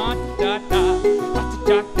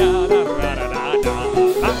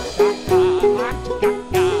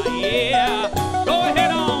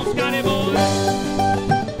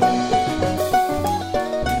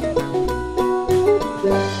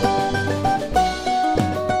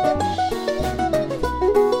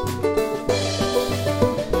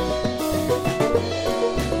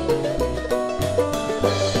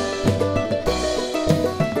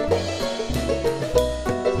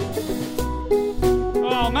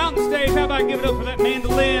 give it up for that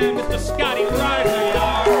mandolin, Mr. Scotty Risner,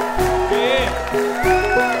 y'all. Yeah.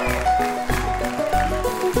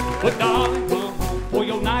 But darling, come home, for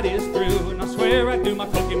your night is through, and I swear I do my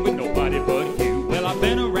cooking with nobody but you. Well, I've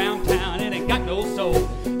been around town and ain't got no soul.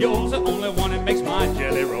 Yours the only one that makes my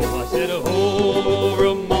jelly roll. I said, oh,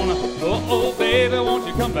 Ramona, oh, baby, won't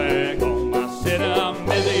you come back home? I said, I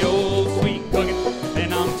miss your old sweet cooking,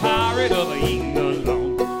 and I'm tired of eating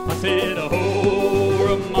alone. I said, oh,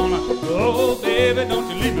 Ramona, oh, baby, don't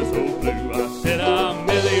you leave me so blue. I said, I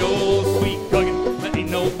miss your old sweet cooking, there ain't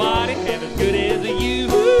nobody half as good as you.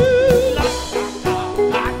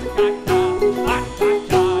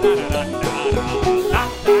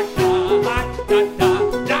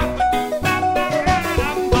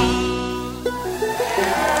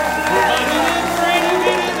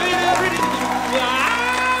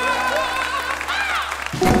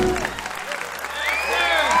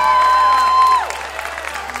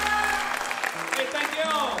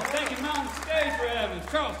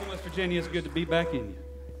 It's good to be back in you.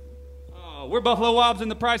 We're Buffalo Wobs in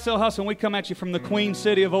the Price Sale Hustle, and we come at you from the Queen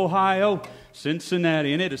City of Ohio,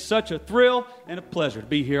 Cincinnati. And it is such a thrill and a pleasure to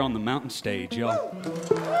be here on the mountain stage, y'all.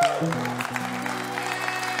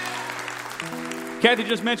 Kathy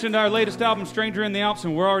just mentioned our latest album, Stranger in the Alps,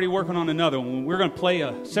 and we're already working on another one. We're going to play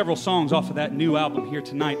several songs off of that new album here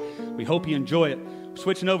tonight. We hope you enjoy it. We're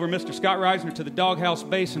switching over Mr. Scott Reisner to the Doghouse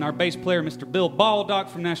bass, and our bass player, Mr. Bill Baldock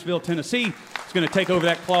from Nashville, Tennessee, is going to take over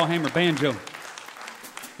that clawhammer banjo.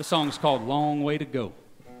 The song is called Long Way to Go.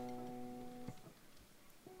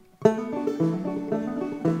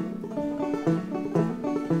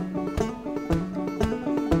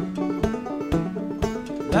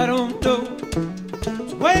 I don't know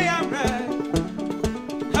which way I'm right.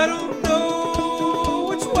 I don't know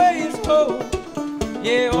which way is home.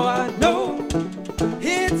 Yeah, all I know,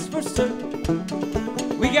 it's for certain.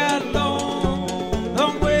 We got a long,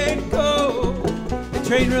 long way to go. The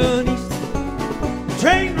train run east, the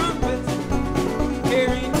train run west,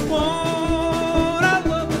 carrying the one I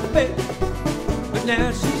love the best. But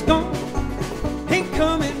now she's gone, ain't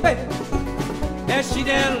coming back. Now she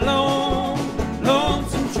down a long,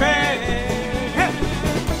 lonesome track.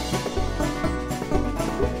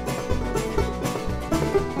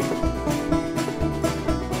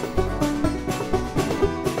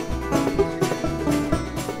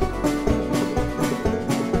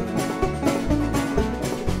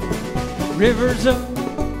 Rivers up,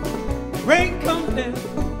 rain comes down,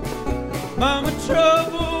 mama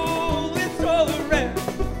trouble, it's all around.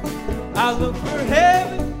 I look for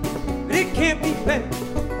heaven, but it can't be found.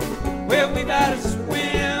 Well, we gotta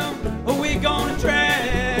swim, or we gonna drown.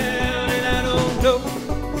 And I don't know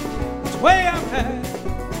which way I'm high,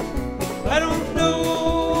 I don't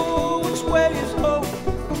know which way is home.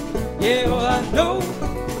 Yeah, all I know,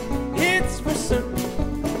 it's for certain.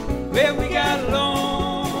 Well, we got a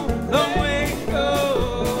long, long way.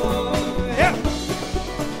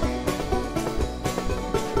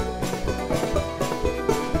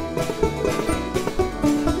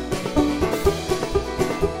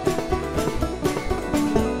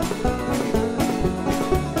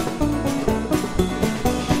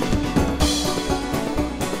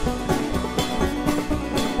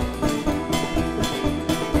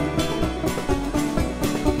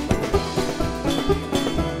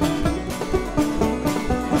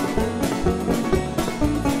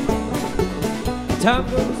 time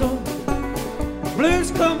goes on,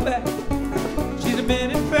 blues come back. She's a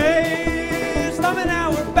minute fast, I'm an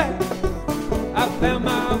hour back. I found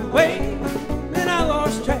my way, then I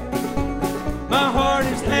lost track. My heart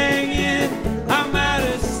is hanging, I'm out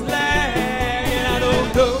of slack, and I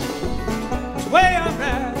don't know which way I'm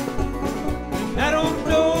riding, and I don't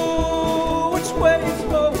know which way it's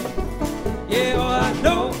going. Yeah, all I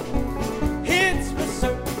know, it's for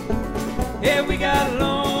certain. Yeah, we got a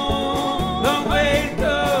long, long way to go.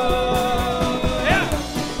 Yeah.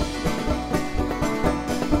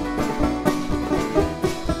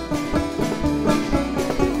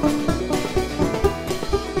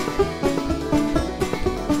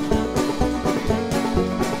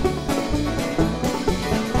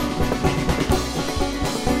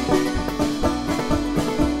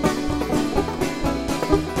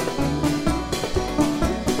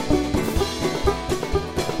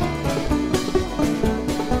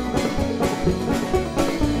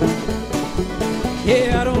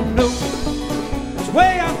 Yeah, I don't know which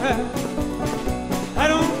way I'm at. I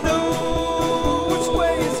don't know which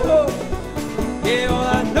way it's going. Yeah, all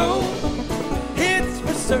I know, it's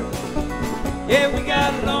for certain. Yeah, we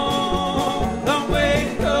got a long, long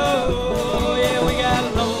way to go. Yeah, we got a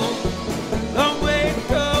long, long way to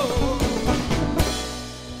go.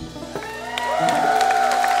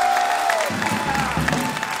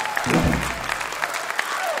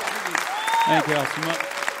 Thank you all so much.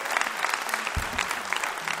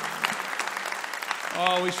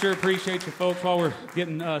 Oh, we sure appreciate you folks. While we're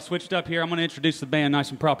getting switched up here, I'm going to introduce the band nice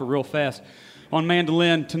and proper real fast. On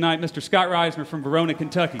mandolin tonight, Mr. Scott Reisner from Verona,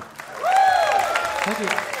 Kentucky. Thank you.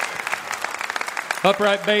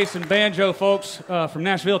 Upright bass and banjo folks from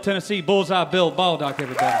Nashville, Tennessee, Bullseye Bill Baldock,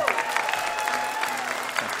 everybody.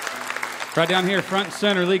 Right down here, front and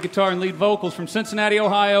center, lead guitar and lead vocals from Cincinnati,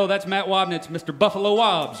 Ohio. That's Matt Wobnitz, Mr. Buffalo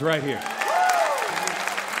Wobbs, right here.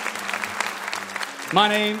 My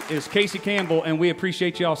name is Casey Campbell, and we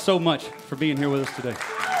appreciate y'all so much for being here with us today.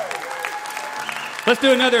 Let's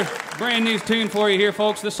do another brand new tune for you here,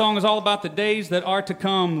 folks. This song is all about the days that are to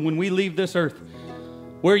come when we leave this earth.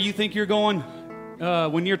 Where you think you're going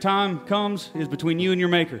when your time comes is between you and your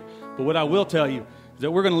maker. But what I will tell you is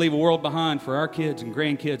that we're going to leave a world behind for our kids and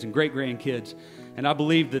grandkids and great-grandkids. And I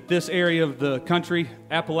believe that this area of the country,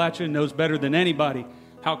 Appalachia, knows better than anybody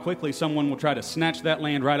how quickly someone will try to snatch that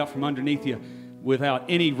land right out from underneath you without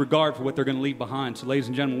any regard for what they're going to leave behind. So, ladies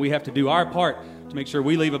and gentlemen, we have to do our part to make sure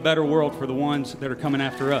we leave a better world for the ones that are coming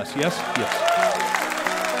after us. Yes? Yes.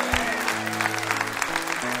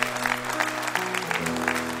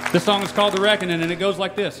 This song is called The Reckoning, and it goes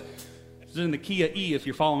like this. This is in the key of E if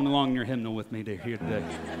you're following along in your hymnal with me here today.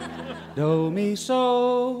 Do, mi,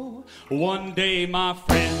 so. One day, my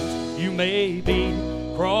friends, you may be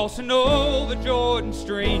crossing over Jordan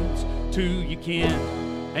streams to your kin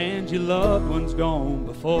and your loved ones gone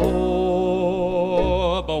before.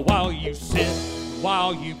 But while you sit,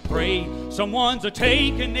 while you pray, someone's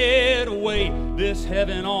a-taking it away. This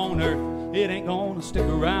heaven on earth, it ain't gonna stick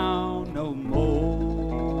around no more.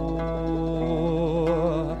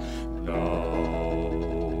 No.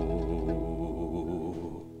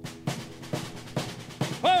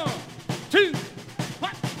 1, 2,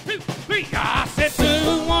 1, 2, 3. I said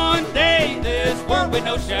soon one day this world we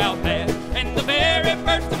know shall pass, and the very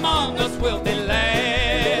first among us will be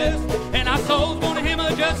last. And our souls won't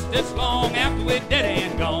hammer just as long after we're dead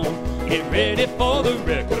and gone. Get ready for the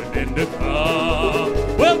reckoning to come.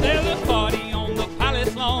 Well, there's a party on the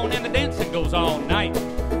palace lawn, and the dancing goes all night.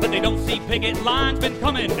 But they don't see picket lines been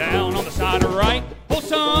coming down on the side of right. Oh,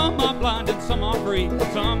 some are blind and some are free.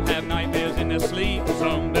 Some have nightmares in their sleep.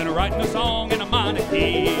 Some been writing a song in a minor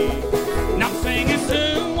key. And I'm singing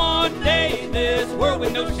soon one day this world we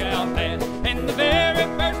know shall pass, and the very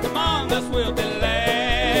first among us will be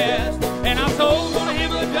last. And our souls gonna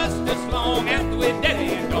hammer just as long after we're dead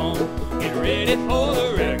and gone. Get ready for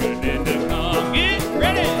the reckoning to come. Get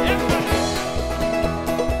ready, everybody.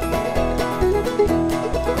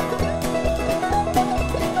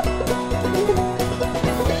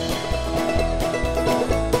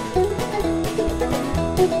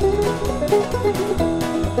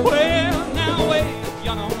 Well, now way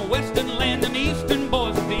young on the western land, them eastern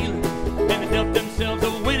boys are feeling, and they dealt themselves a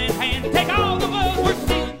winning hand to take all the world we're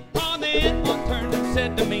stealing. Oh, then one turned and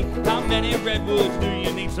said to me, how many redwoods do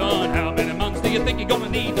you need, son? How many months do you think you're gonna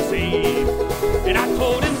need to see? And I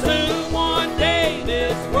told him soon one day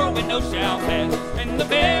this world we know shall pass, and the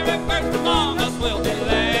very first among us will be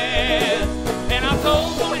last. And our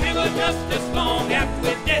souls gonna hammer just as long after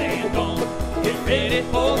we're dead and gone. Get ready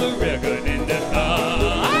for the reckoning to come.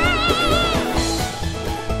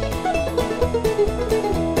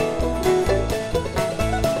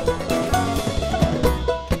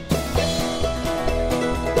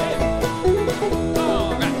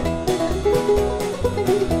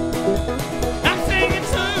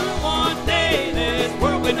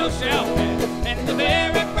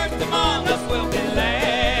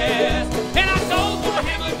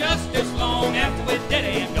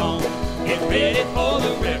 ready for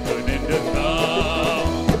the reckoning to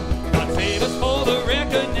come. God save us for the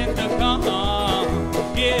reckoning to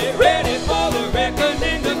come. Get ready for the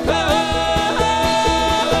reckoning to come.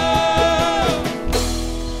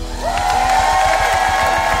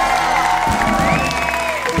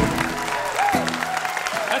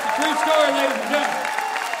 That's a true story, ladies and gentlemen.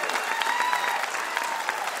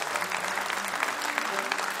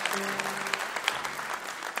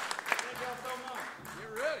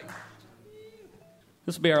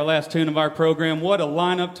 This will be our last tune of our program. What a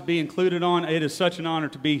lineup to be included on. It is such an honor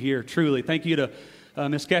to be here, truly. Thank you to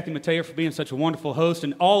Miss Kathy Mattea for being such a wonderful host,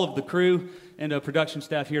 and all of the crew and production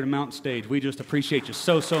staff here at Mountain Stage. We just appreciate you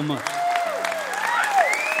so, so much.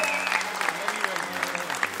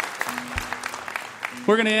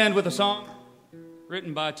 We're going to end with a song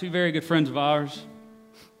written by two very good friends of ours.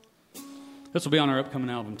 This will be on our upcoming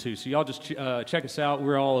album, too. So y'all just check us out.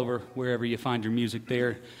 We're all over wherever you find your music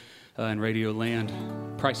there. In Radio Land,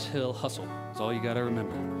 Price Hill Hustle is all you got to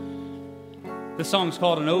remember. This song is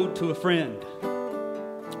called An Ode to a Friend.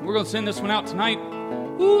 We're going to send this one out tonight.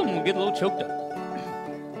 Ooh, I'm going to get a little choked up.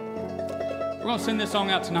 We're going to send this song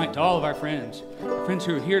out tonight to all of our friends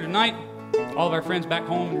who are here tonight, all of our friends back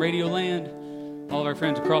home in Radio Land, all of our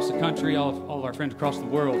friends across the country, all of our friends across the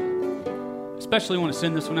world. Especially want to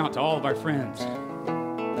send this one out to all of our friends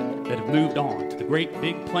that have moved on to the great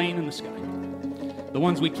big plane in the sky. The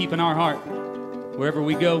ones we keep in our heart, wherever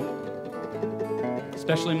we go,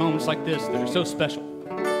 especially moments like this that are so special.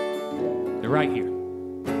 They're right here.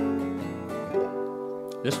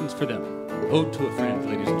 This one's for them. Ode to a Friend,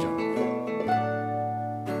 ladies and gentlemen.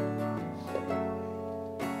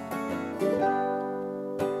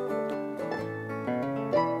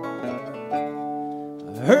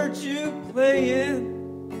 I heard you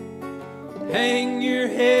playing, hang your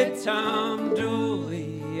head, Tom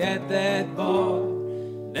Dooley, at that bar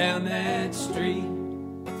down that street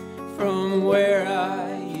from where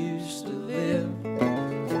I used to live.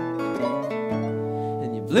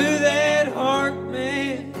 And you blew that heart,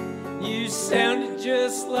 man. You sounded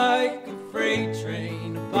just like a freight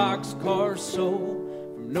train, a boxcar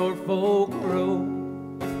soul from Norfolk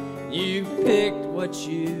Road. You picked what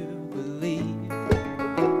you believed.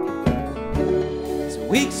 So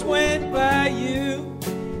weeks went by, you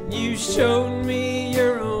showed me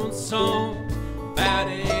your own song about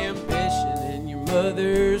ambition and your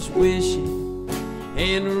mother's wishing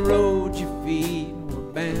and the road your feet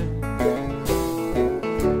were bound.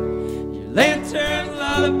 Your lantern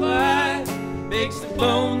lullaby makes the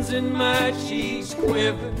bones in my cheeks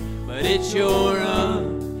quiver, but it's your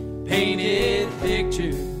unpainted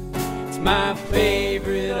picture. It's my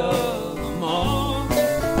favorite of them all.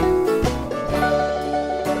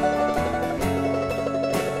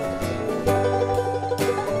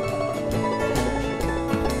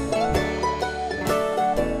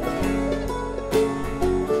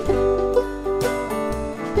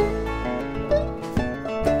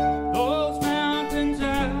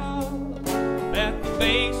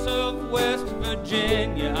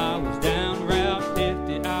 Virginia, I was down Route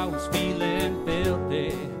 50, I was feeling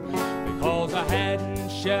filthy because I hadn't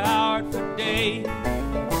showered for days.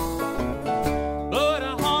 But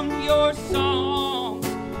I hummed your songs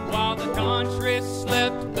while the country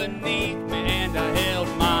slept beneath me, and I held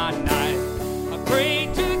my knife. I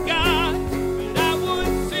prayed to God that I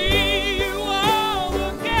would see you all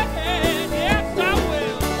again. Yes, I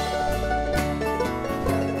will.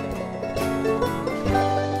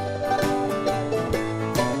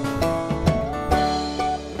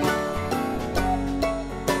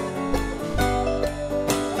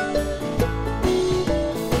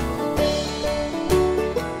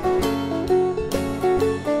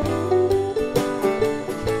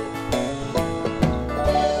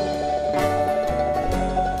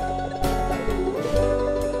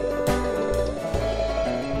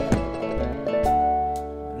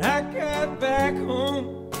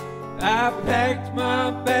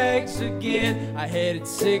 Again, I headed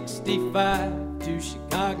 65 to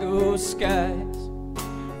Chicago skies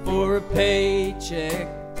for a paycheck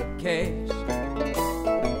of cash.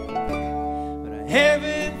 But I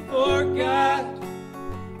haven't forgot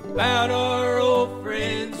about our old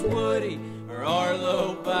friends Woody or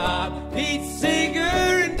Arlo, Bob, Pete Seeger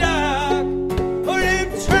and Doc, or them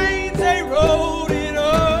trains they rode it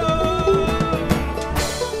on.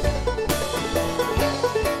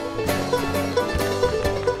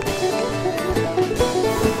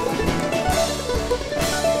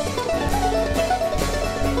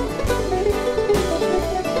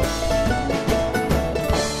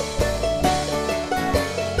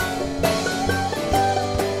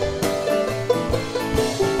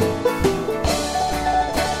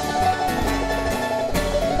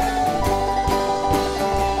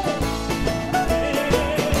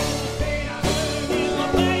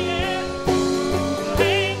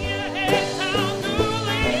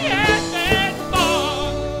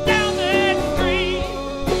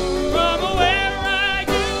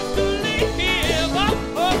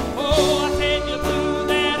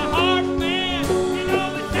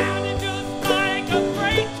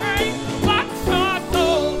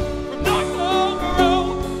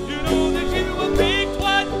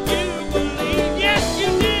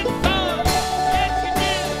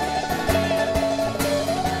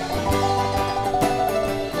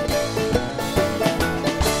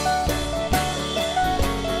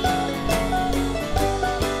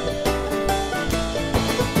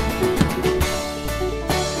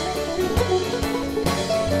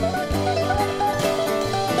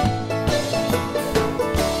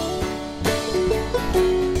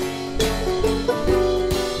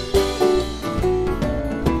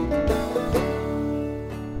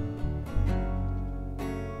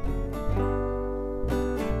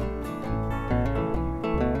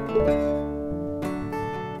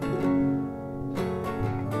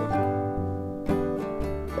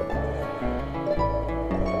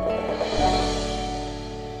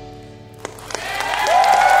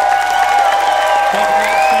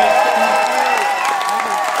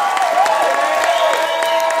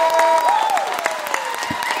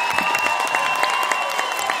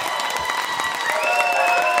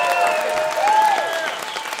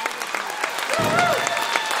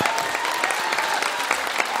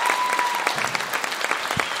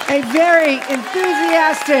 very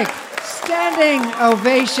enthusiastic standing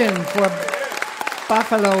ovation for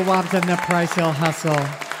Buffalo Wobbs and the Price Hill Hustle.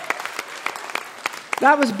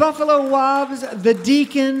 That was Buffalo Wobbs, The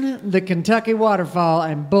Deacon, The Kentucky Waterfall,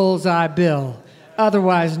 and Bullseye Bill,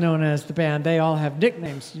 otherwise known as the band. They all have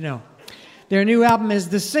nicknames, you know. Their new album is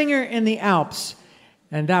The Singer in the Alps,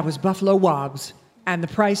 and that was Buffalo Wobbs and the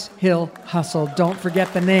Price Hill Hustle. Don't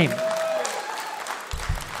forget the name.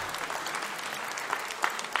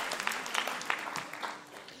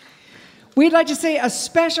 We'd like to say a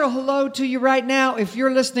special hello to you right now if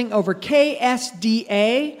you're listening over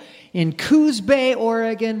KSDA in Coos Bay,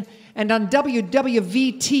 Oregon, and on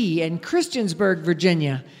WWVT in Christiansburg,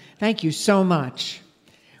 Virginia. Thank you so much.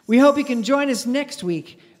 We hope you can join us next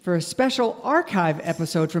week for a special archive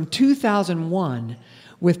episode from 2001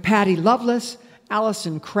 with Patty Loveless,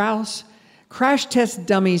 Allison Krauss, Crash Test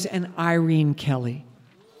Dummies, and Irene Kelly.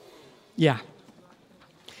 Yeah.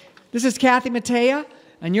 This is Kathy Mattea,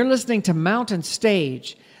 and you're listening to Mountain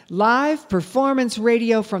Stage, live performance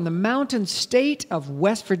radio from the Mountain State of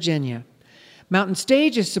West Virginia. Mountain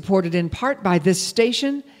Stage is supported in part by this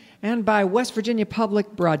station and by West Virginia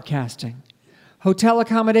Public Broadcasting. Hotel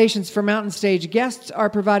accommodations for Mountain Stage guests are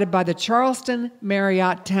provided by the Charleston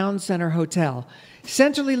Marriott Town Center Hotel,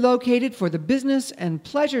 centrally located for the business and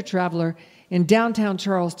pleasure traveler in downtown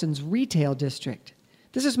Charleston's retail district.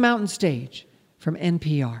 This is Mountain Stage from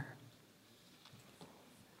NPR.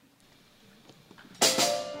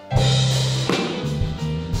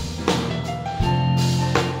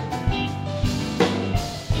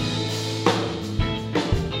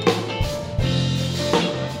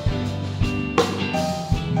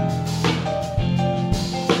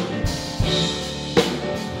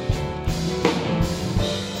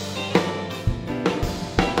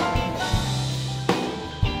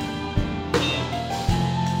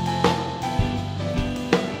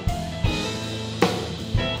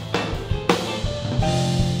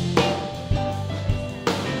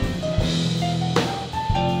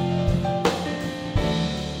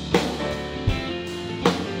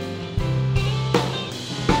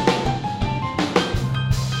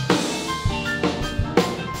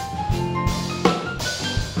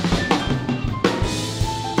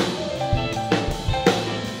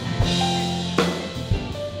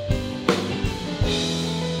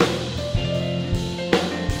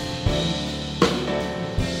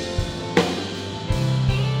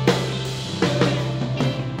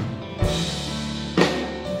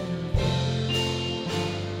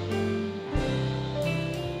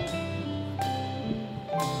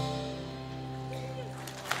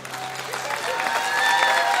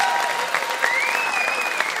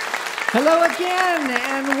 Hello again,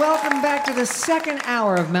 and welcome back to the second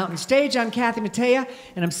hour of Mountain Stage. I'm Kathy Mattea,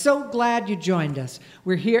 and I'm so glad you joined us.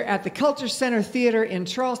 We're here at the Culture Center Theater in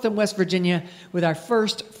Charleston, West Virginia, with our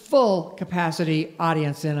first full-capacity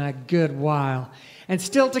audience in a good while. And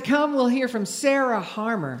still to come, we'll hear from Sarah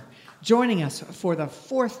Harmer, joining us for the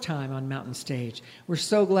fourth time on Mountain Stage. We're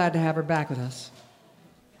so glad to have her back with us.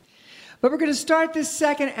 But we're going to start this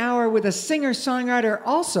second hour with a singer-songwriter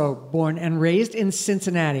also born and raised in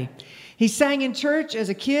Cincinnati. He sang in church as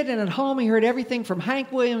a kid, and at home he heard everything from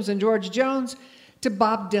Hank Williams and George Jones to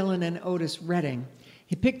Bob Dylan and Otis Redding.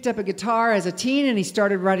 He picked up a guitar as a teen, and he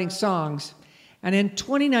started writing songs. And in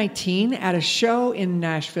 2019, at a show in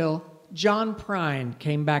Nashville, John Prine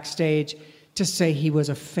came backstage to say he was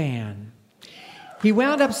a fan. He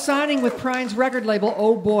wound up signing with Prine's record label,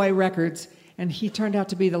 Oh Boy Records, and he turned out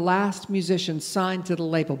to be the last musician signed to the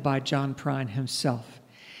label by John Prine himself.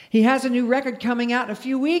 He has a new record coming out in a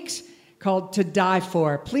few weeks called To Die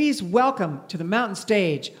For. Please welcome to the Mountain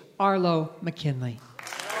Stage, Arlo McKinley.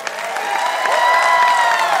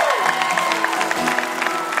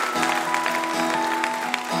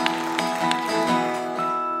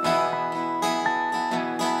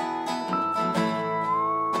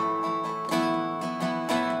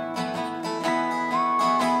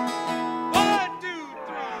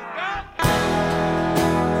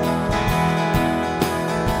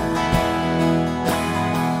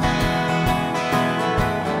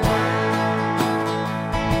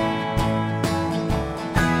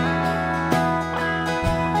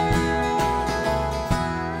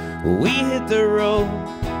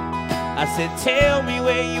 Tell me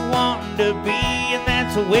where you want to be, and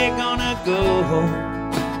that's where we're gonna go.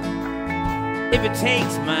 If it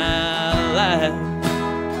takes my life,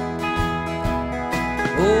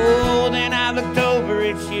 oh, then I looked over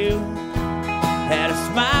at you, had a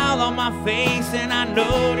smile on my face, and I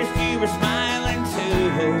noticed you were smiling too.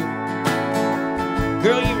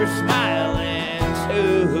 Girl, you were smiling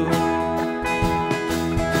too.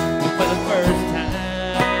 For the first time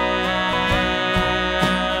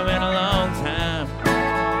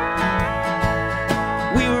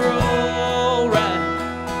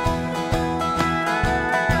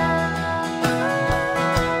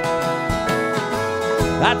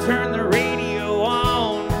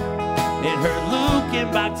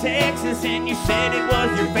about Texas and you said it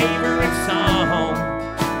was your favorite song.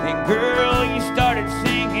 And girl, you started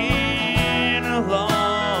singing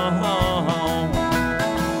along.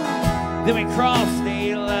 Then we crossed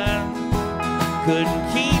state line.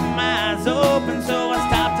 Couldn't keep my eyes open, so I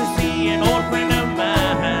stopped to see an old friend of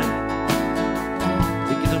mine.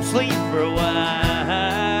 To get some sleep for a while.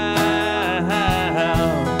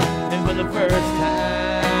 And for the first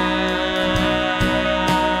time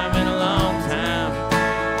in a long time,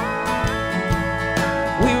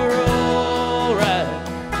 we were all right.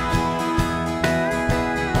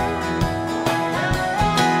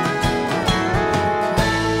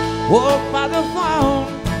 Woke by the phone,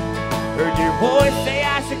 heard your voice say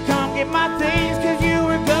I should come get my things, 'cause you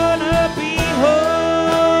were gonna be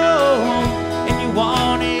home and you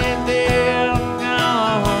wanted them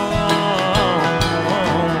gone.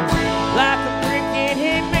 Like a brick it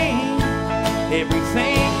hit me.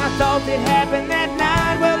 Everything I thought that happened that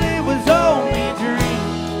night, well, it was only a dream.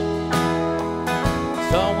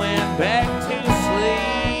 So I went back to sleep.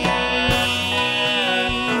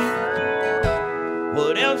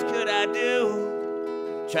 What else could I do?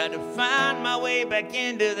 Tried to find my way back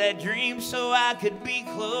into that dream so I could be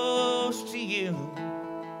close to you.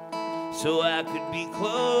 So I could be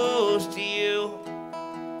close to you.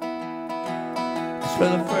 'Cause for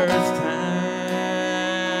the first time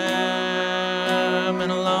in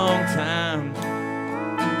a long time,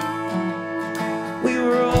 we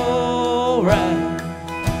were all right.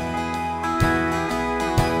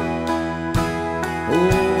 Oh,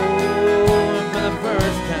 and for the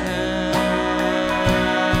first time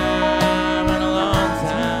in a long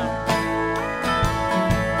time,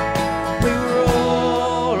 we were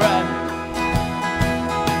all right.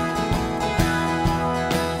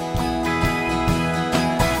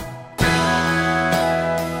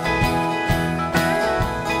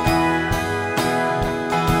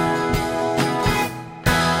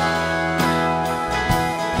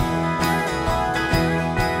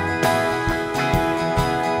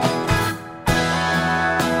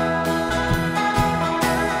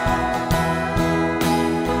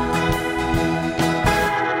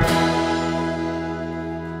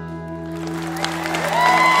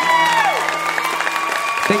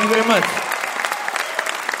 Thank you very much.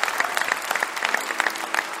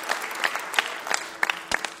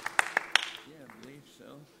 Yeah, I believe so.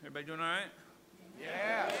 Everybody doing all right?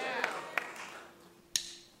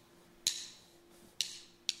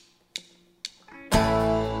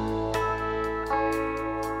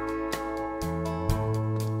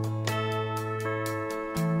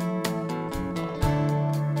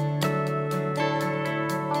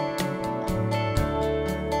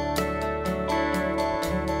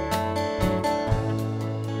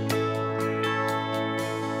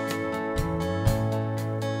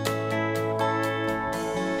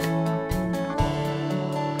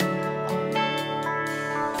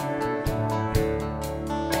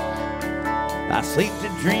 I sleep to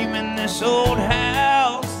dream in this old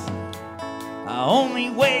house. I only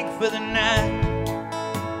wake for the night.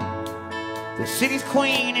 The city's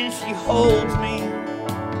queen and she holds me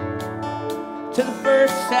to the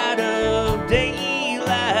first sight of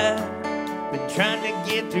daylight. Been trying to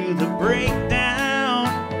get through the breakdown,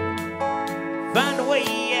 find a way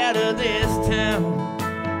out of this town.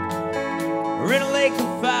 We're in a lake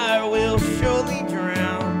of fire, we'll surely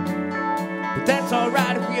drown. But that's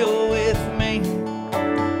alright if you're with me.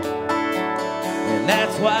 And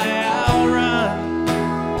that's why I'll run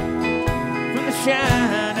from the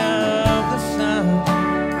shine of the sun,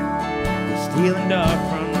 the stealing dark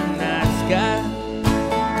from the night sky.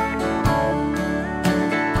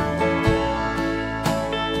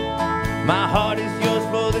 My heart is yours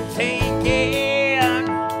for the taking,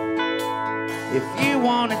 if you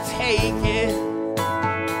wanna take it.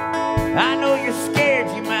 I know you're scared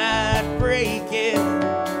you might break it.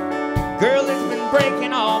 Girl, it's been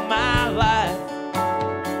breaking all my life.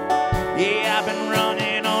 Yeah, I've been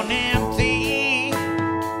running on empty,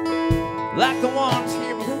 like the ones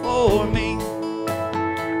here before me.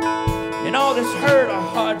 And all this hurt our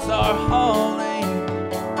hearts are hauling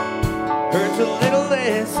hurts a little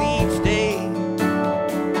less each day.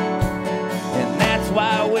 And that's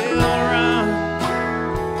why we'll run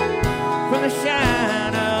from the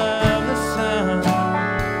shine of the sun,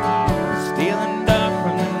 stealing dark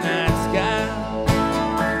from the night sky.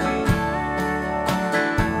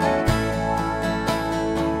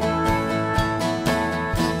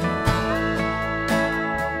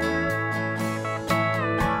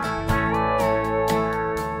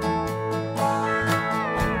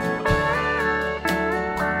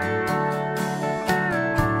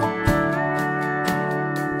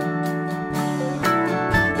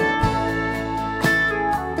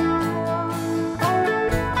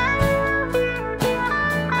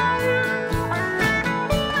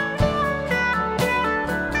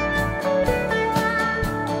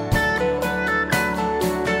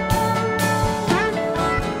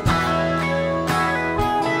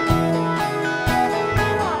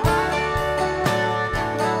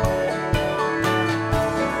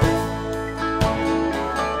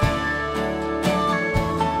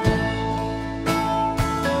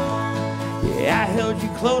 Yeah, I held you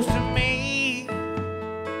close to me,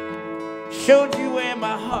 showed you where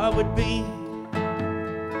my heart would be.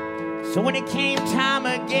 So when it came time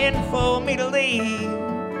again for me to leave,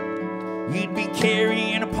 you'd be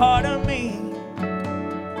carrying a part of me.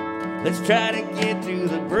 Let's try to get through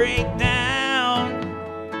the breakdown,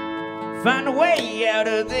 find a way out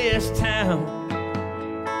of this town,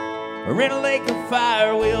 or in a lake of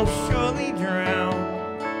fire we'll surely drown.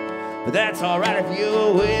 But that's alright if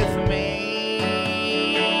you're with me,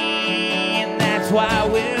 and that's why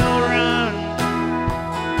we'll run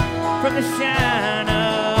from the shine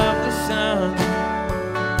of the sun,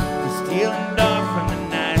 the stealing dark from the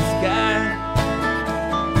night sky.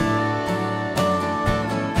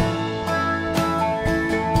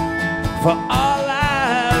 For all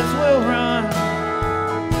eyes will run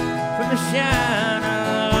from the shine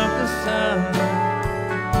of the sun,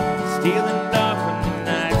 stealing dark from the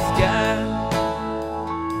night sky.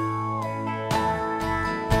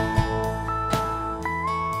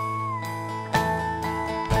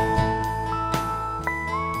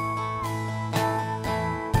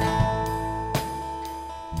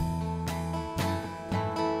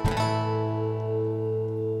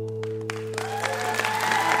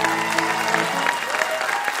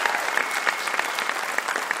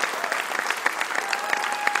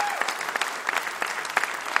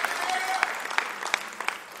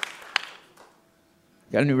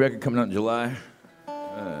 Got a new record coming out in July.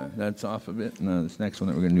 That's off of it. And this next one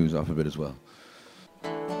that we're going to do is off of it as well.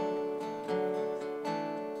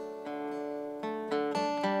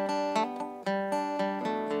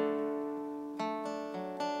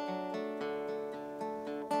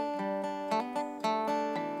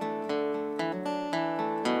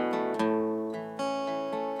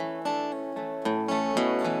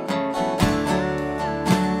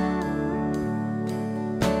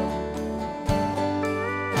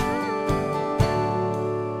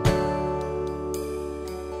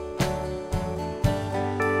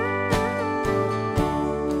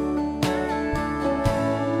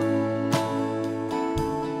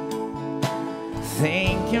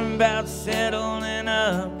 Thinking about settling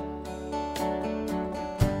up,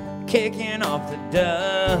 kicking off the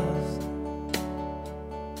dust,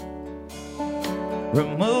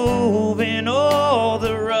 removing all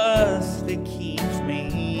the rust that keeps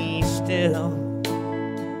me still.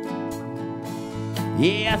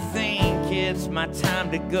 Yeah, I think it's my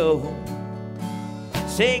time to go,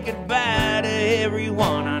 say goodbye to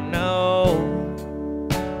everyone I know.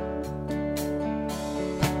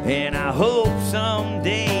 And I hope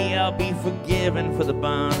someday I'll be forgiven for the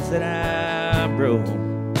bonds that I broke.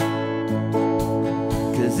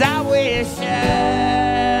 'Cause I wish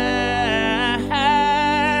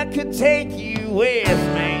I could take you with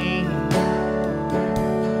me,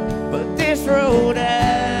 but this road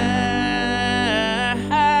I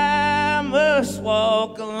must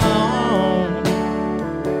walk alone.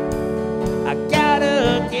 I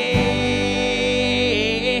gotta get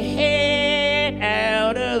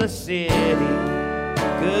the city.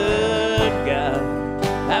 Good God,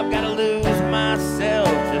 I've got to lose myself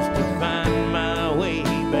just to find my way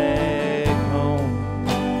back home.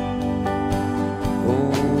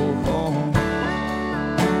 Oh, home.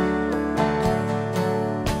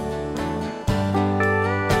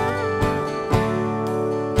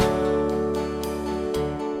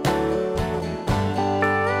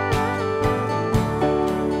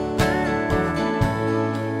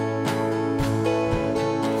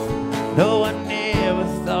 No, I never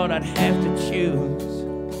thought I'd have to choose.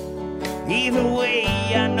 Either way,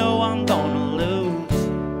 I know I'm gonna lose.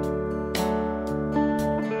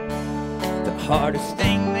 The hardest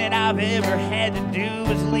thing that I've ever had to do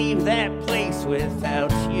is leave that place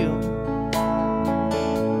without you.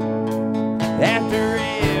 After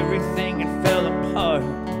everything had fell apart,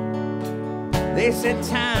 they said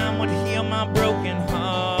time would heal my broken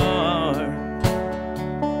heart.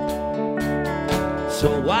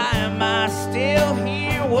 So why am I still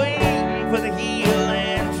here waiting for the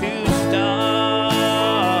healing to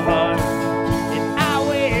start? And I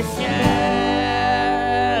wish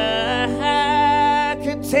I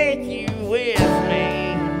could take you with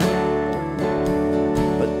me,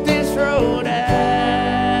 but this road I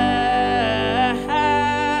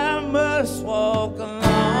must walk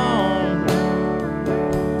alone.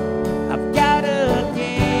 I've gotta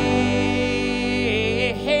get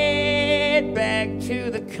back to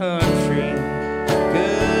the country.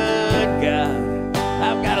 Good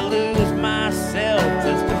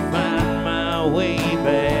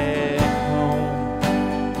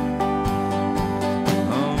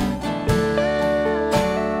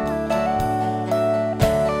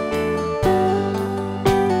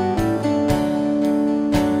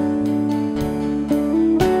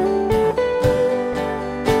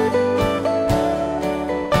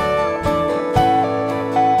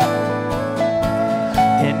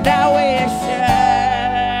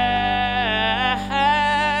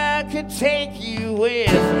could take you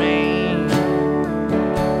with me,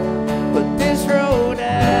 but this road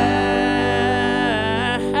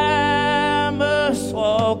I must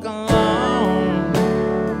walk alone.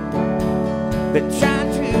 Been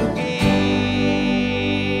trying to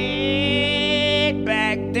get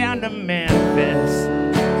back down to Memphis.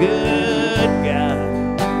 Good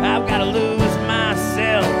God, I've got to lose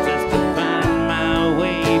myself just to find my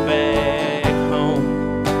way back home.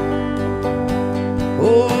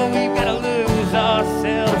 Oh, we've got to lose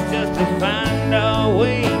ourselves just to find our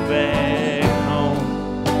way back home.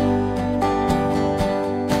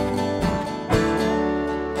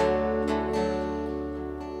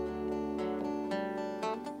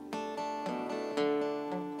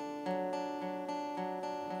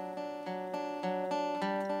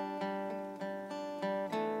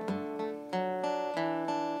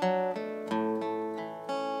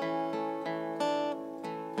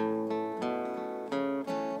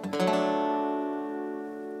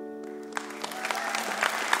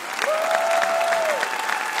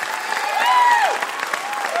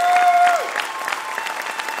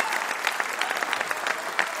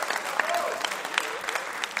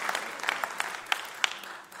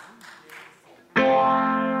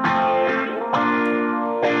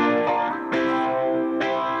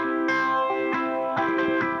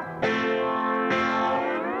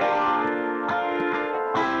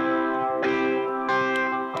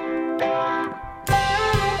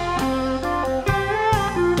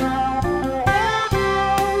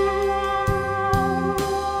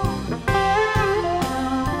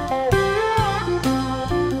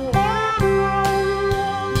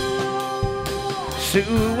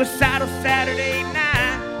 Suicidal Saturday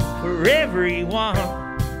night for everyone.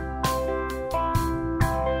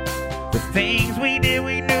 The things we did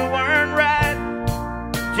we knew weren't right,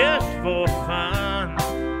 just for fun.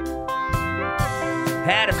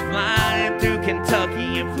 Had us flying through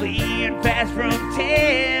Kentucky and fleeing fast from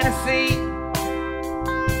Tennessee.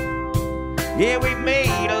 Yeah, we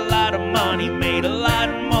made a lot of money, made a lot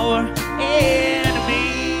more enemies.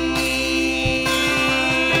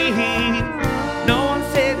 No one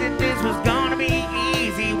said that this was gonna be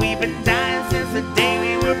easy. We've been dying since the day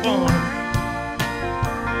we were born.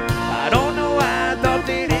 I don't know why I thought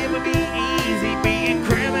that it would be easy being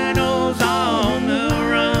criminals on the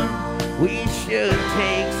run. We should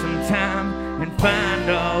take some time and find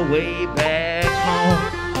our way back home.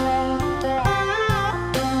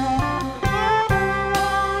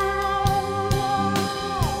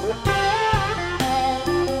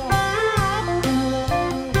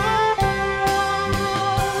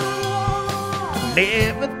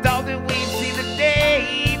 Never thought that we'd see the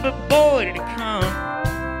day, but boy did it come.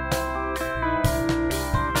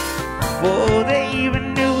 Before they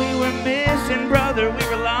even knew we were missing, brother, we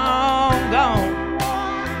were long gone.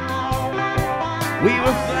 We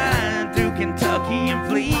were flying through Kentucky and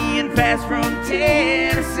fleeing fast from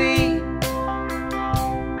Tennessee.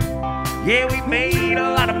 Yeah, we made a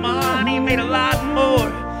lot of money, made a lot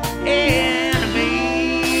more enemies.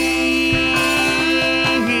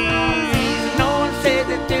 Said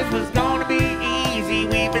that this was gonna be easy.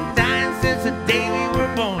 We've been dying since the day we were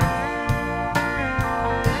born. I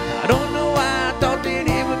don't know why I thought that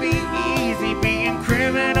it would be easy being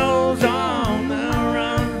criminals on the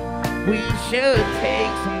run. We should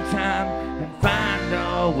take some time and find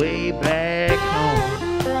our way back home.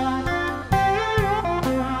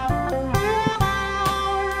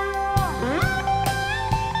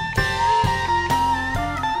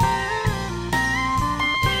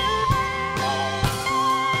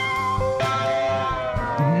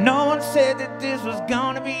 No one said that this was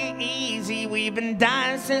gonna be easy. We've been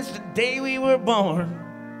dying since the day we were born.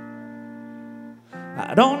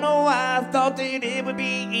 I don't know why I thought that it would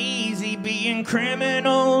be easy being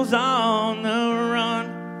criminals on the run.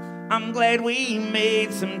 I'm glad we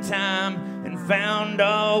made some time and found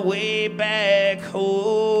our way back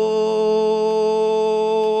home.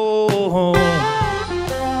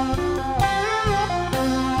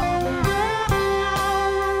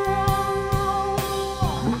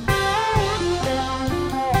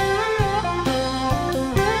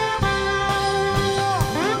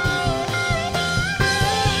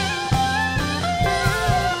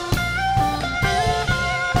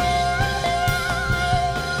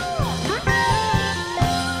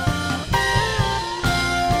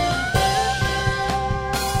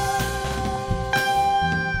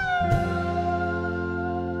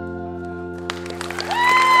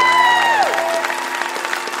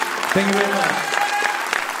 Thank you very much.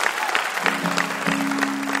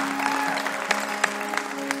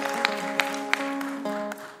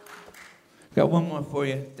 Got one more for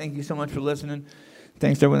you. Thank you so much for listening.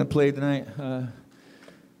 Thanks to everyone that played tonight.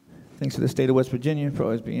 Thanks to the state of West Virginia for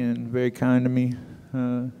always being very kind to me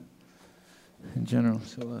in general.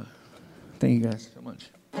 So thank you guys so much.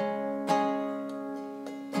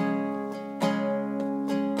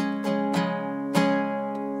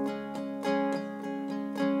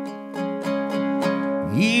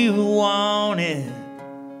 You want it,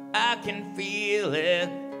 I can feel it.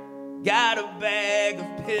 Got a bag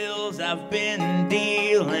of pills I've been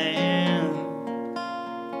dealing,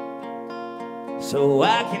 so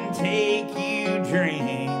I can take you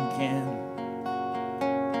drinking.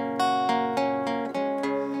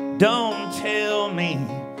 Don't tell me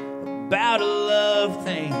about a love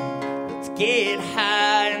thing. Let's get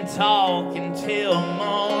high and talk until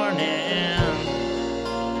morning.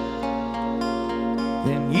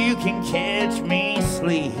 Then you can catch me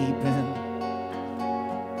sleeping.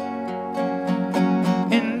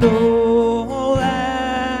 And all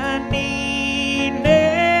I need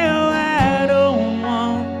now I don't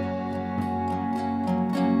want.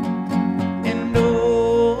 And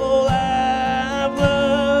all I've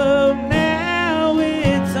loved now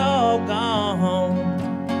it's all gone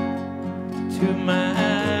to my head.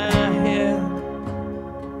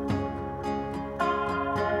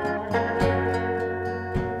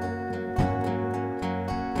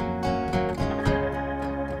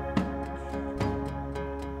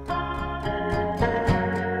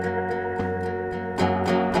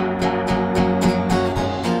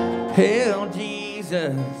 Hell,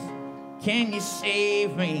 Jesus, can you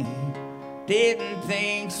save me? Didn't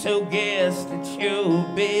think so, guess that you're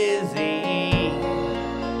busy.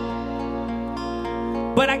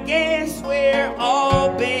 But I guess we're all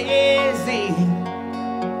busy.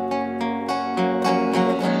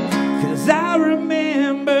 'Cause I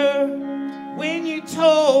remember when you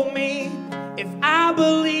told me if I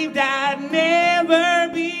believed I'd never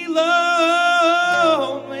be lonely.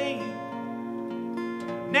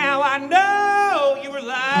 Now I know you were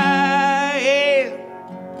lying.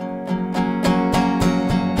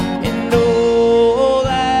 And all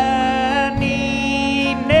I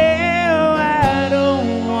need now I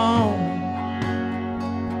don't want.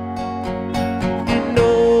 And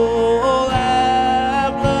all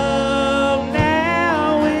I've loved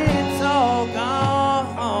now it's all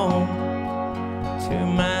gone to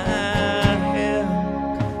my head.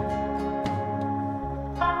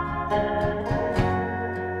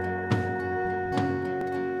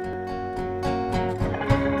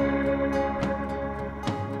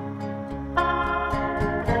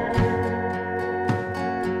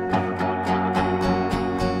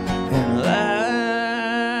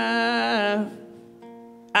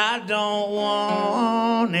 I don't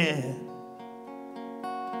want it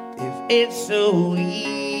if it's so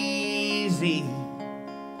easy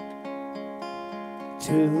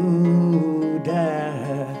to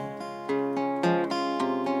die.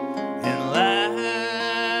 And life,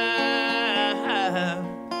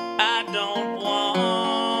 I don't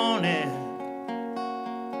want it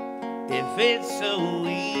if it's so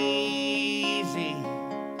easy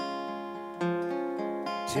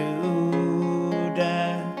to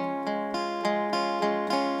die.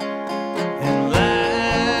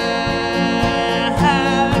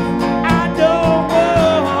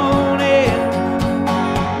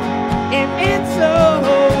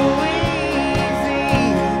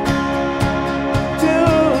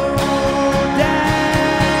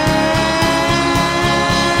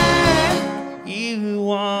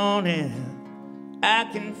 I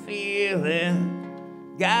can feel it.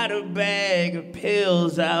 Got a bag of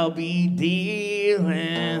pills I'll be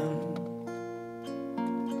dealing,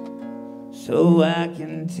 so I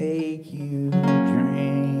can take you drinking.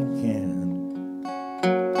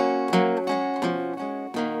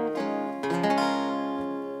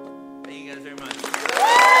 Thank you guys very much.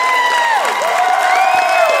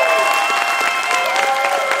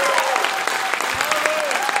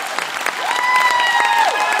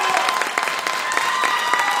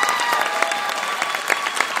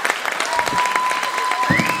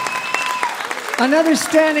 Another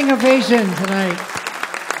standing ovation tonight.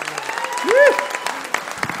 Woo!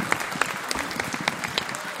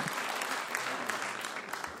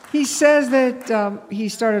 He says that he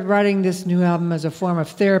started writing this new album as a form of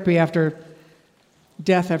therapy after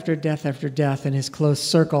death after death after death in his close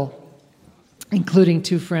circle, including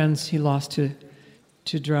 2 friends he lost to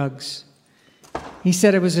drugs. He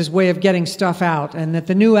said it was his way of getting stuff out, and that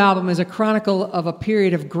the new album is a chronicle of a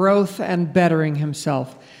period of growth and bettering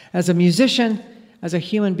himself as a musician, as a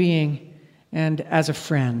human being, and as a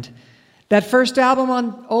friend. That first album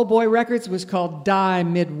on Old Boy Records was called Die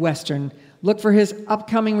Midwestern. Look for his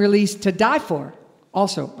upcoming release, To Die For,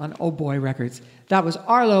 also on Old Boy Records. That was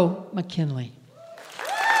Arlo McKinley.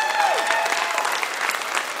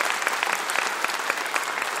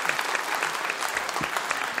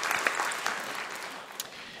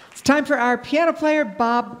 It's time for our piano player,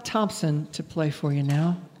 Bob Thompson, to play for you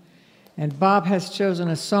now. And Bob has chosen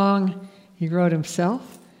a song he wrote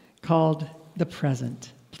himself called The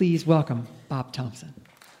Present. Please welcome Bob Thompson.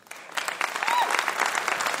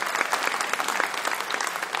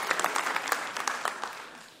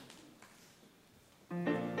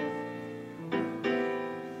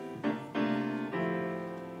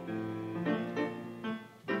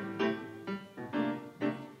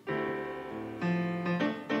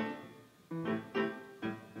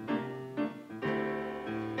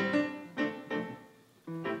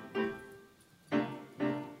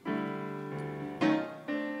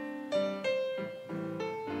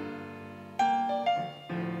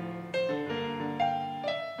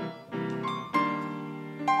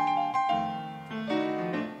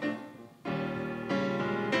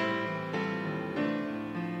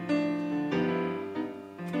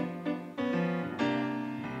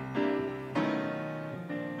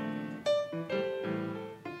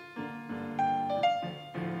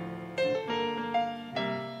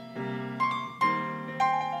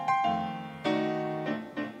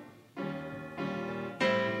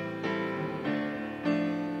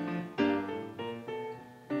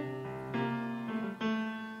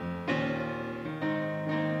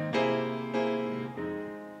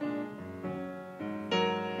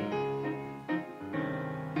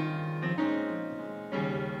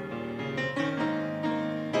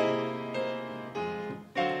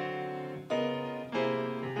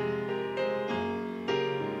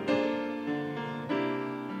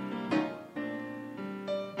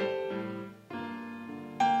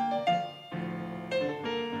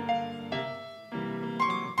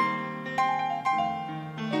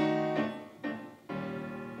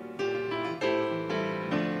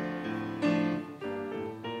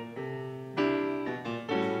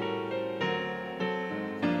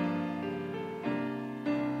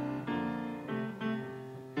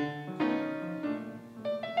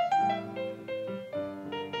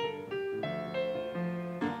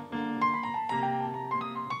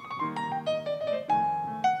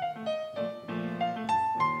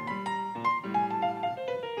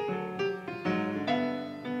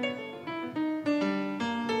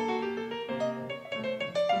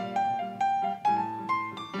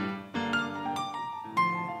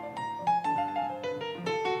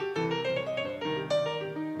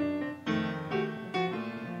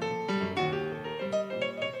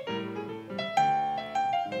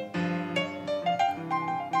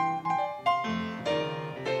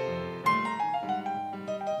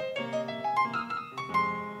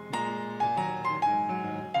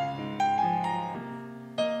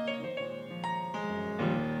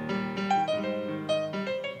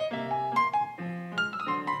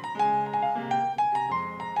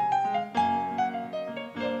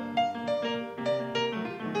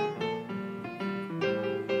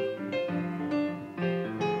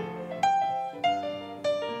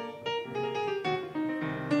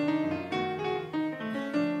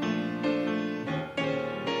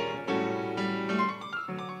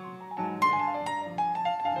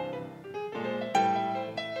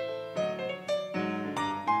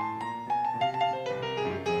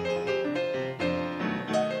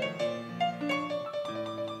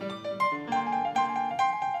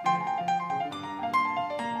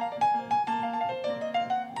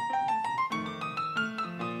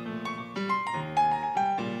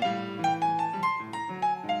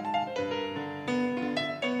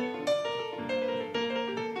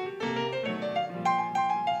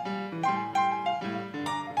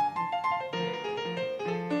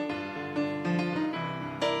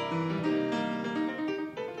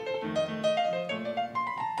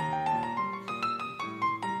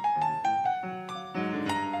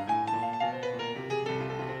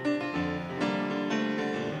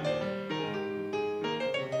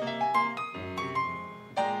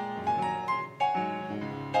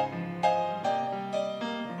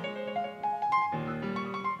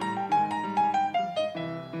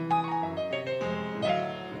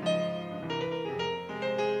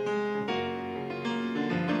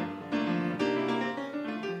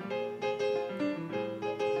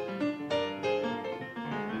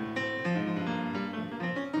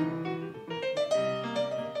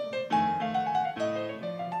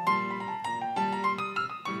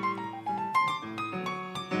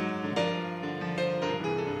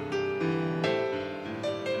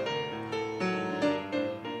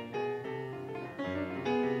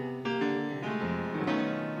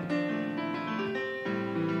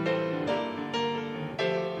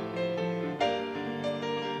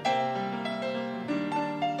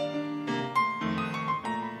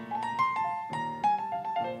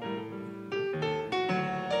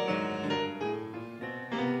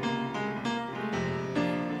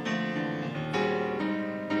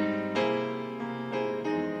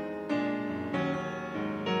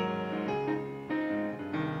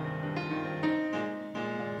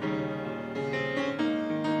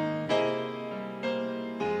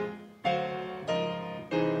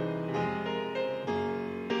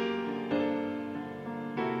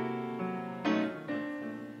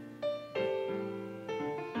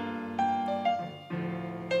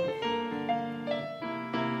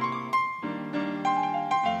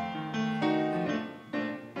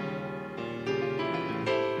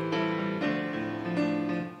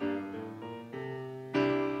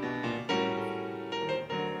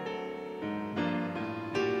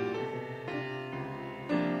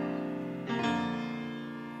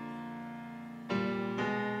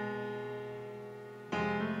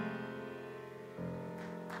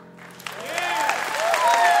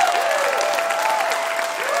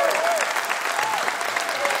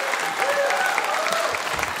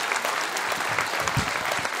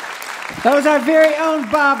 That was our very own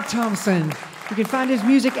Bob Thompson. You can find his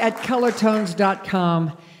music at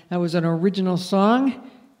colortones.com. That was an original song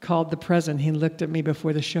called The Present. He looked at me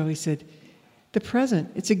before the show. He said, "The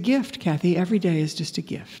present, it's a gift, Kathy. Every day is just a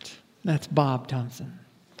gift." That's Bob Thompson.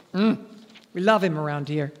 We love him around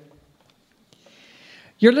here.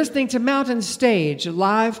 You're listening to Mountain Stage,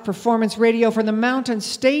 live performance radio from the Mountain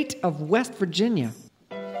State of West Virginia.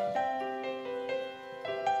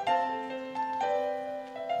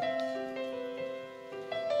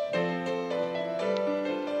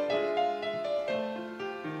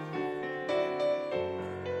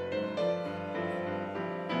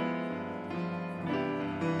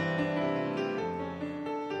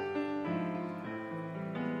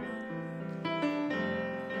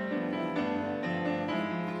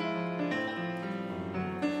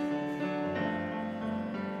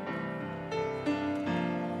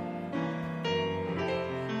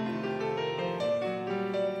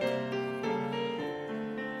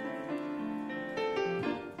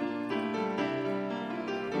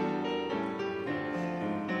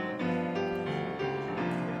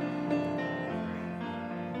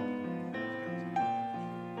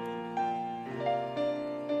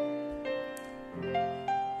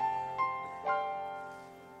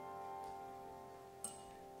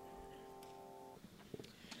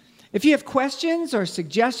 If you have questions or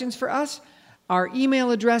suggestions for us, our email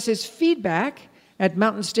address is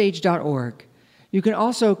feedback@mountainstage.org. You can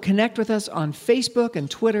also connect with us on Facebook and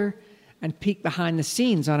Twitter and peek behind the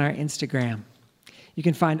scenes on our Instagram. You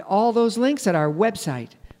can find all those links at our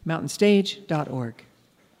website, mountainstage.org.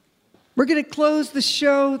 We're going to close the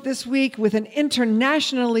show this week with an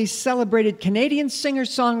internationally celebrated Canadian singer,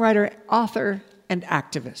 songwriter, author, and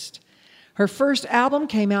activist. Her first album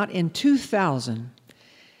came out in 2000.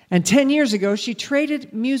 And 10 years ago, she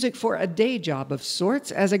traded music for a day job of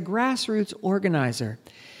sorts as a grassroots organizer.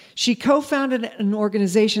 She co-founded an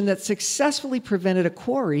organization that successfully prevented a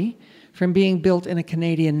quarry from being built in a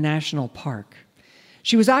Canadian national park.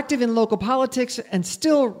 She was active in local politics and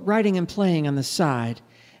still writing and playing on the side.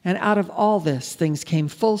 And out of all this, things came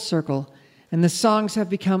full circle, and the songs have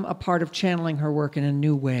become a part of channeling her work in a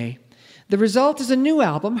new way. The result is a new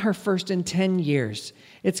album, her first in 10 years.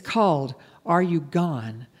 It's called Are You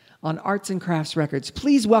Gone? On Arts and Crafts Records.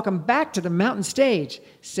 Please welcome back to the Mountain Stage,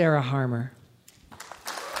 Sarah Harmer.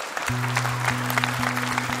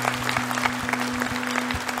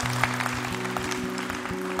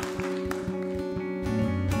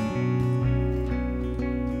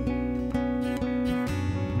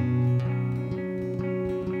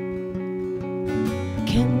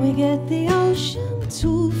 Can we get the ocean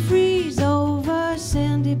to freeze over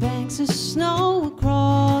sandy banks of snow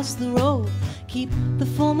across the road? Keep the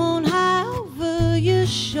full moon high over your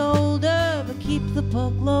shoulder, but keep the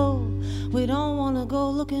puck low. We don't want to go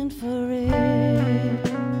looking for it.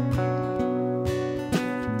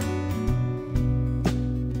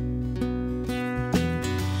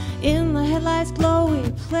 In the headlights glow, we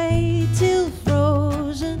play till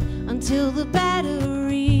frozen, until the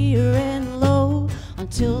battery ran low,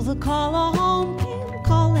 until the caller home came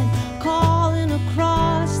calling, calling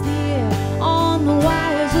across the air on the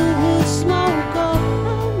wires of wood smoke. Oh,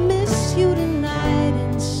 I'll miss you tonight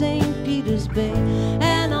in St. Peter's Bay,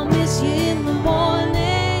 and I'll miss you in the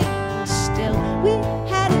morning. Still, we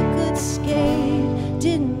had a good skate,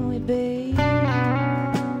 didn't we, babe?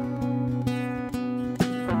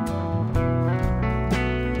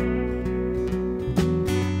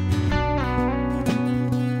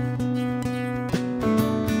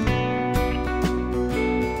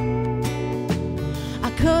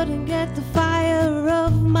 Couldn't get the fire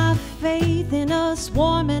of my faith in us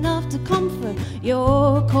warm enough to comfort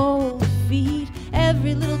your cold feet.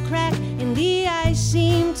 Every little crack in the ice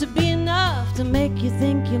seemed to be enough to make you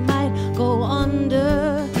think you might go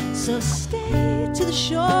under. So stay to the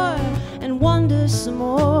shore and wonder some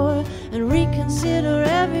more and reconsider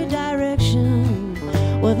every direction.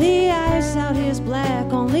 Well, the ice out here's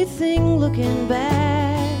black, only thing looking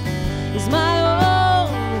back is my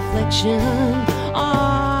own reflection.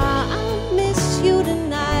 I'll miss you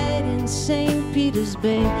tonight in St. Peter's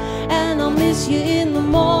Bay, and I'll miss you in the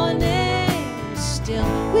morning. Still,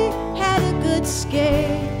 we had a good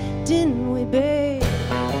skate, didn't we, babe?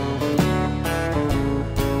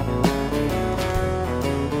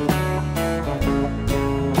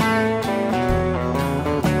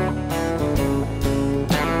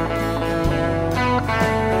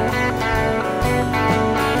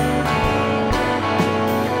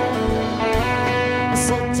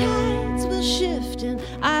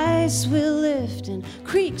 Will lift and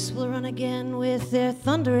creeks will run again with their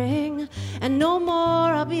thundering, and no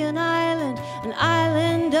more I'll be an island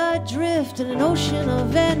adrift. adrift in an ocean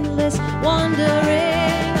of endless wandering.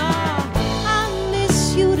 I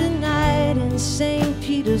miss you tonight in St.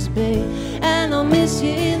 Peter's Bay, and I'll miss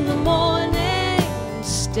you in the morning.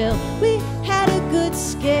 Still, we had a good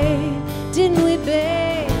skate, didn't we,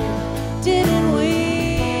 babe? Didn't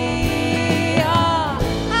we?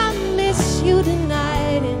 I miss you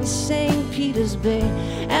tonight in St. Peter's Bay,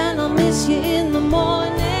 and I'll miss you in the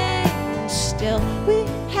morning. Still, we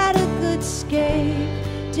had a good skate,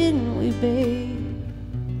 didn't we, babe?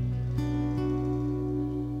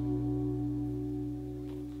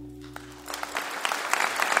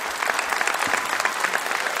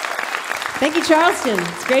 Thank you, Charleston.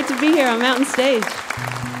 It's great to be here on Mountain Stage.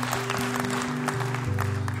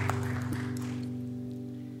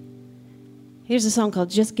 Here's a song called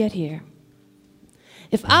Just Get Here.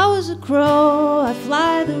 If I was a crow, I'd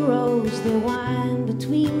fly the roads that wind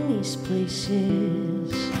between these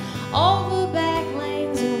places. Over back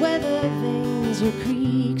lanes and weather vanes where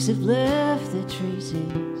creeks have left their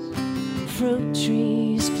traces. Fruit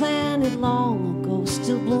trees planted long ago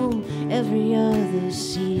still bloom every other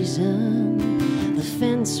season. The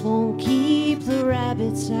fence won't keep the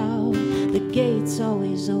rabbits out. The gate's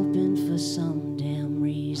always open for some damn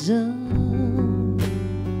reason.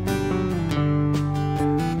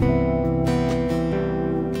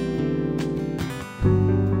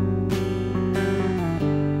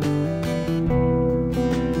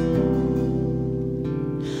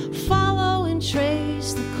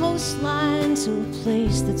 To a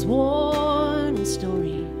place that's worn and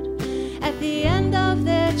storied. At the end of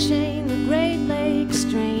their chain, the Great Lakes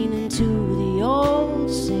drain into the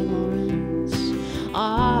old St. Lawrence.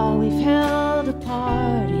 We've held a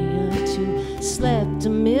party or two, slept a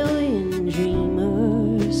million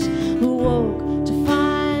dreamers who woke to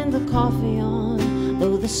find the coffee on.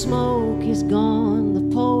 Though the smoke is gone, the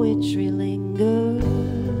poetry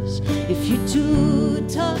lingers. If you're too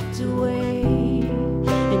tucked away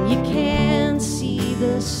and you can't see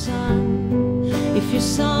the sun, if you're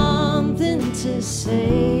something to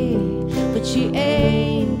say but you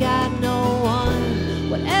ain't got no one,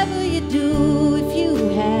 whatever you do, if you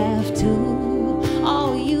have to,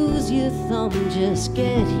 I'll use your thumb. Just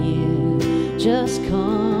get here, just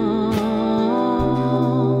come.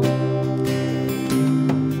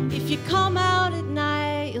 If you come out at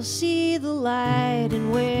night, you'll see the light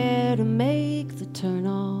and where to make the turn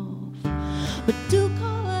off. But do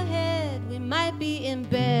call ahead, we might be in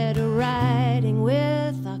bed or riding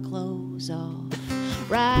with our clothes off,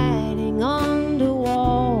 riding under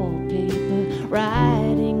wallpaper,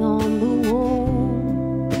 riding on the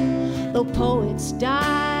wall. Though poets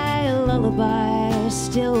die, a lullaby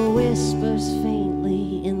still whispers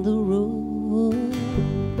faintly in the room.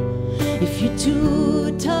 If you're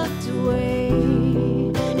too tucked away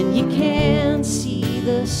and you can't see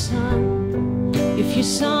the sun, if you're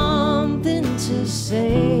something to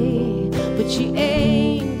say but you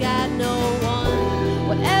ain't got no one,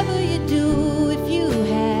 whatever you do, if you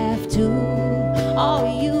have to,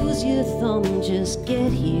 I'll use your thumb. Just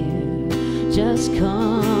get here, just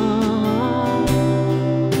come.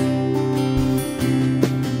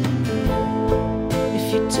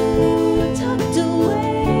 If you're too tucked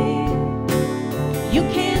away, you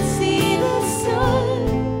can't see the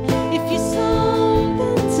sun, if you're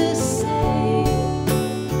something to say,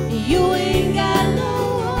 you ain't got no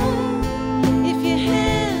one. If your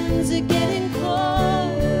hands are getting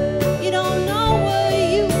cold, you don't know what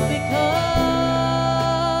you become.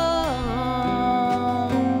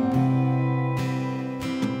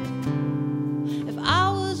 If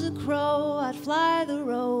I was a crow, I'd fly the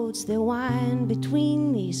roads that wind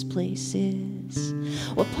between these places,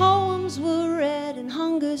 where poems were read and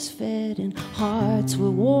hungers fed and hearts were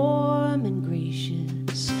warm and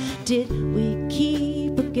gracious. Did we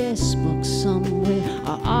keep a guest book somewhere,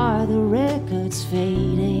 or are the records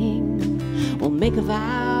fading? We'll make a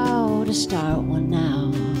vow to start one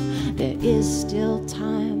now. There is still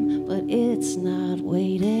time, but it's not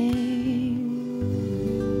waiting.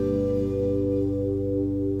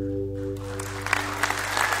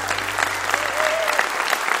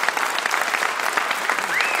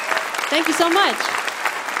 Thank you so much.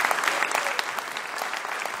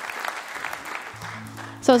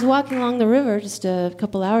 So I was walking along the river just a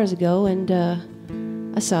couple hours ago, and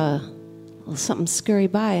I saw something scurry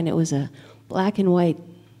by, and it was a black and white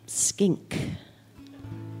skink.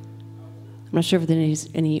 I'm not sure if there's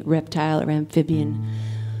any reptile or amphibian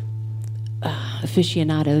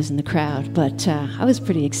aficionados in the crowd, but I was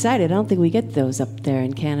pretty excited. I don't think we get those up there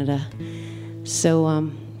in Canada. So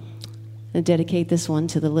I dedicate this one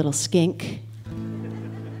to the little skink.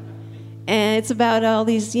 And it's about all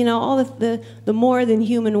these, all the more than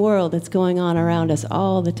human world that's going on around us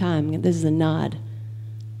all the time. This is a nod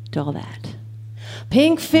to all that.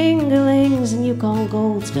 Pink fingerlings and Yukon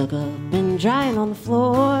gold stuck up and drying on the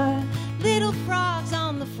floor. Little frogs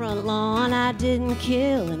on the front lawn I didn't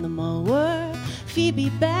kill in the mower. Phoebe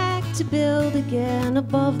back to build again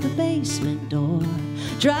above the basement door.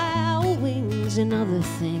 Dry owl wings and other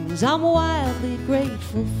things I'm wildly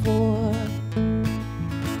grateful for.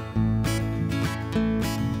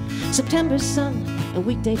 September sun and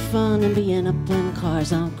weekday fun and being up when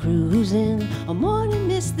cars I'm cruising. A morning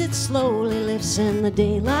mist that slowly lifts in the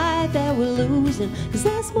daylight that we're losing. 'Cause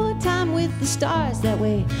there's more time with the stars that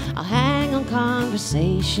way. I'll hang on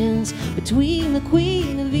conversations between the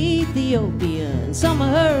Queen of Ethiopia and some of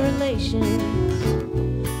her relations.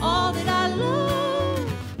 All that I love,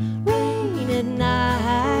 rain at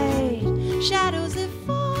night, shadows that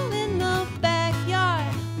fall in the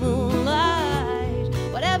backyard, moonlight,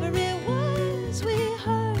 whatever it was we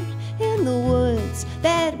heard in the woods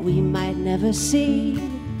that we might never see.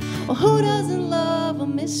 Well, who doesn't love a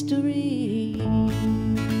mystery?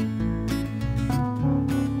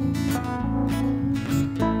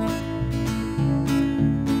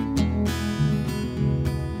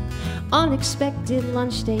 Unexpected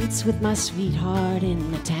lunch dates with my sweetheart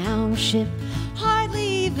in the township. Hardly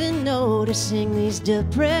even noticing these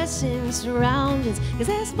depressing surroundings. 'Cause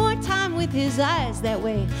there's more time with his eyes that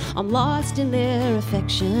way. I'm lost in their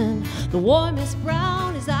affection. The warmest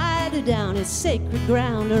brown is eider down, his sacred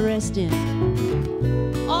ground to rest in.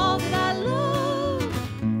 All that I love,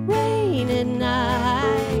 rain at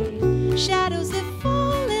night, shadows that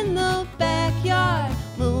fall in the backyard,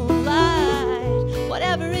 moonlight,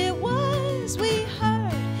 whatever it was we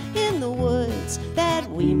heard in the woods that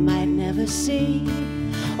we might never see.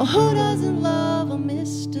 Oh, who doesn't love a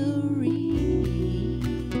mystery?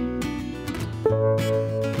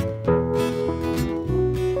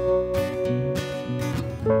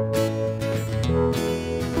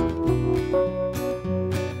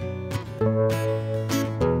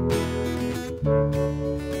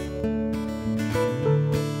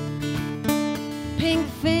 Pink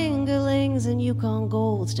fingerlings and Yukon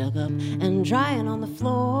golds dug up and drying on the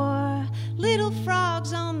floor. Little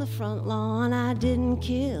frogs on the front lawn I didn't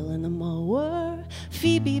kill in the mower.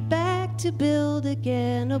 Phoebe back to build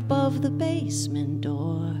again above the basement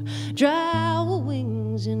door. Dry owl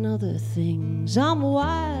wings and other things I'm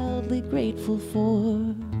wildly grateful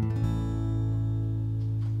for.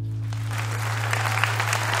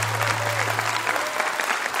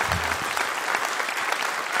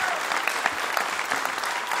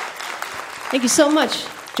 Thank you so much.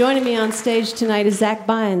 Joining me on stage tonight is Zach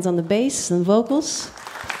Bynes on the bass and vocals.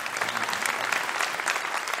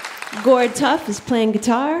 Gord Tuff is playing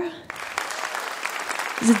guitar.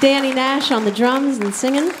 There's Danny Nash on the drums and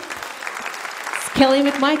singing. It's Kelly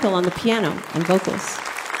McMichael on the piano and vocals.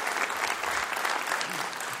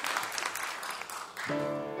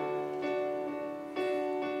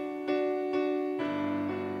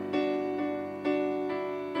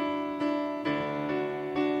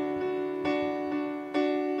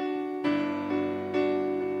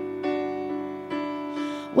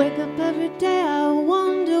 Wake up every day, I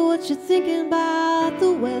wonder what you're thinking about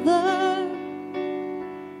the weather.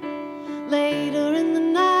 Later in the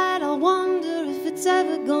night, I wonder if it's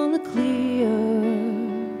ever gonna clear.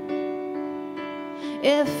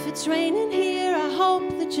 If it's raining here, I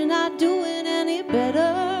hope that you're not doing any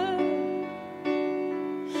better.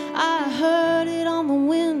 I heard it on the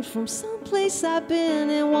wind from someplace I've been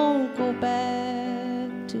and won't go back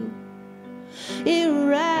to. It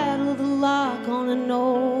rattled the lock on an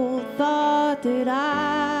old thought that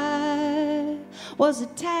I was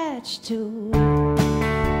attached to.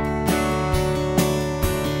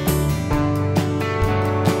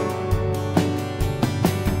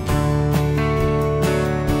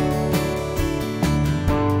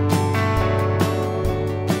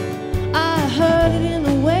 I heard it in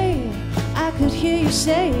a way I could hear you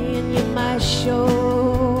saying you might show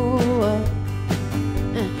up.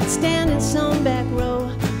 Stand in some back row,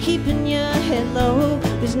 keeping your head low.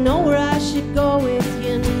 There's nowhere I should go with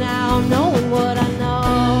you now, knowing what I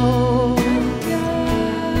know.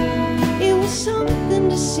 It was something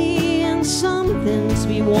to see and something to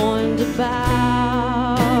be warned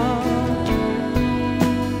about.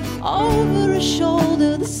 Over a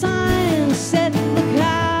shoulder, the sign said, "Look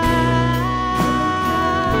out."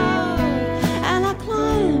 And I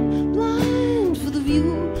climbed blind for the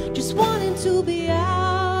view, just wanting to be out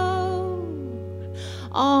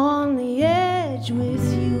on the edge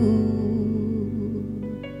with you.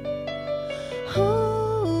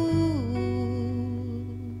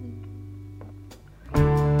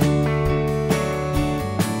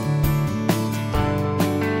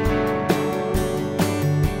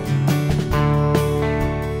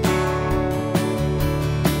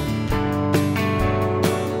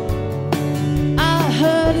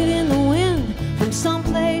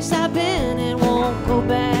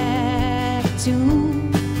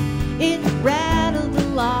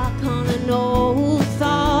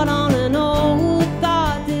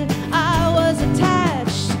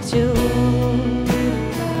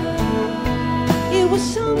 was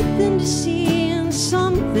something to see and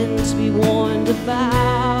something to be warned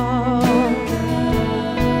about.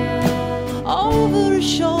 Over her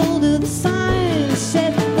shoulder, the sign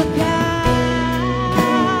said, "Look out."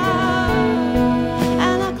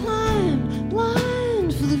 And I climbed,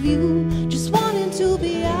 blind for the view, just wanting to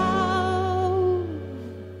be out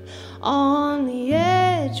on the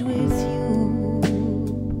edge with you.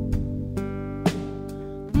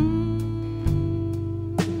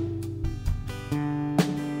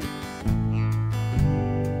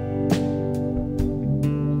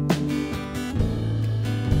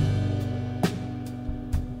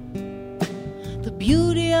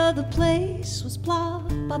 The place was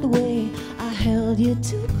blocked by the way I held you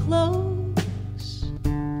too close.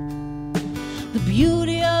 The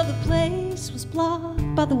beauty of the place was blocked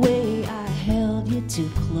by the way I held you too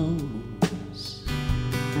close.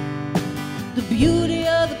 The beauty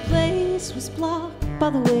of the place was blocked by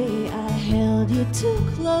the way I held you too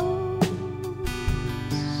close.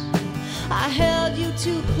 I held you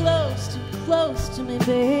too close to me,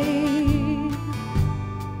 babe.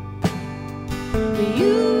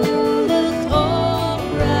 You looked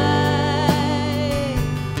alright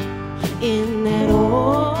in that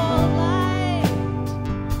old light.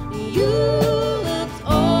 You looked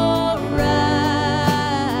alright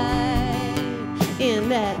in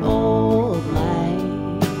that old light.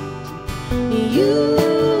 You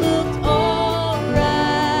looked alright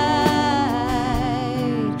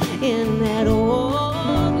in that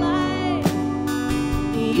old light.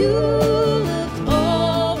 You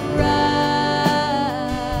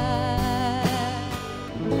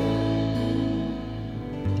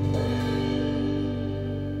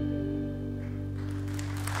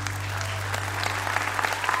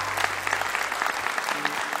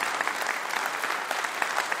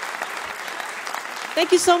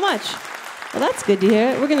Thank you so much. Well, that's good to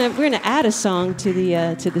hear. We're gonna add a song to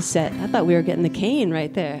the set. I thought we were getting the cane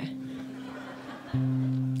right there.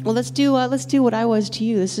 Well, let's do What I Was to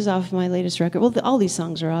You. This is off my latest record. Well, all these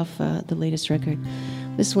songs are off the latest record.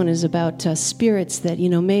 This one is about spirits that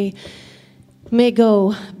may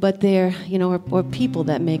go, but they're or people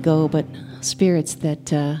that may go, but spirits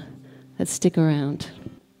that stick around.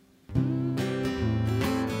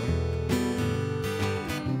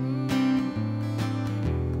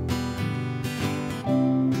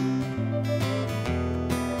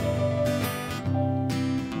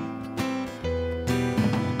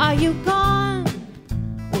 Are you gone?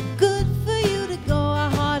 Well, good for you to go. I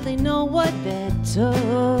hardly know what that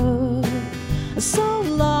took so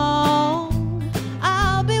long.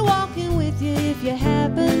 I'll be walking with you if you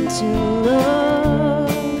happen to look.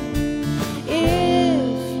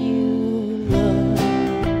 If you look.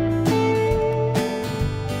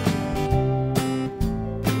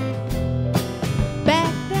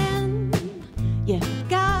 Back then, you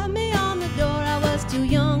got me on the door. I was too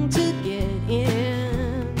young to get in.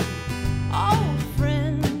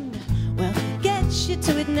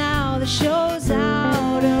 To it now, the show's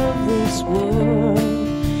out of this world,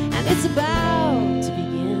 and it's about to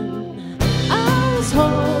begin. I was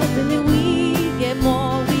hoping that we'd get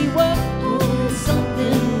more. We were hoping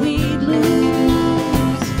something we'd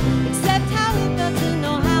lose, except how we got to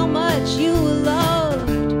know how much you were loved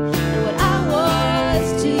and what I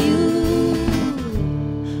was to you.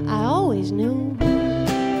 I always knew.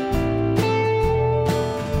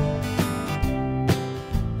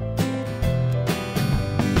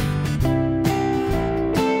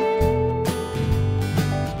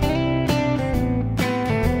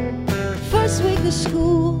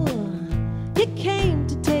 School, you came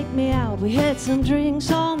to take me out. We had some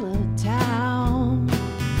drinks on the town.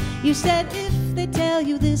 You said if they tell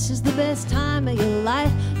you this is the best time of your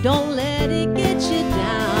life, don't let it get you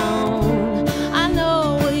down. I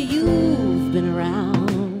know you've been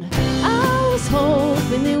around. I was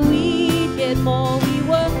hoping that we'd get more. We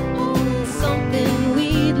were hoping something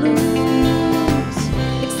we'd lose,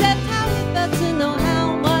 except how we felt to know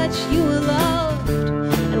how much you were loved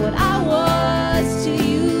and what I was. To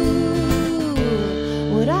you,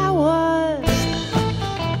 what I was.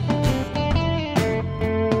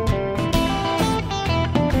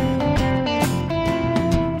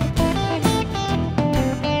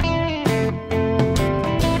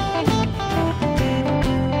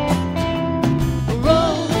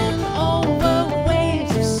 Rolling over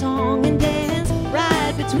waves of song and dance,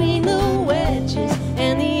 right between the wedges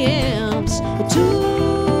and the amps.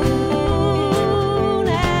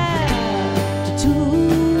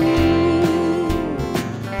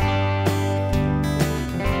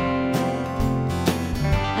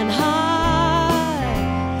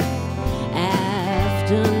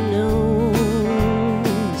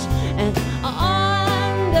 Afternoons and on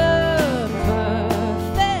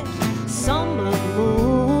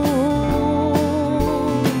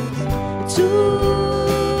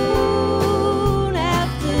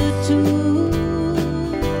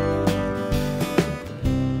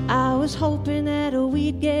was hoping that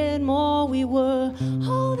we'd get more. We were,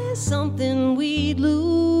 oh, there's something we'd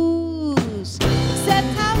lose. Except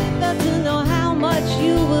how it felt to know how much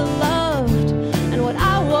you were loved and what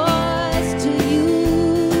I was to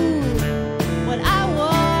you. What I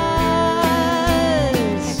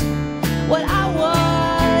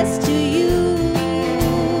was to you.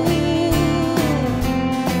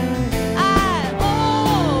 I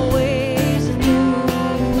always knew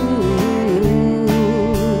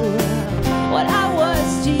what I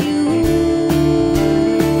was to you.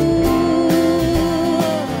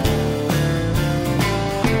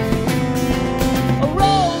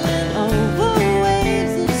 Rolling over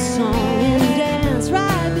waves of song and dance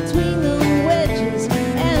right between the wedges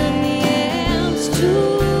and the ants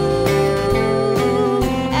too.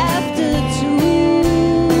 After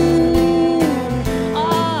two,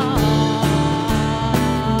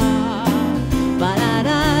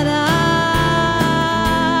 ba-da-da-da.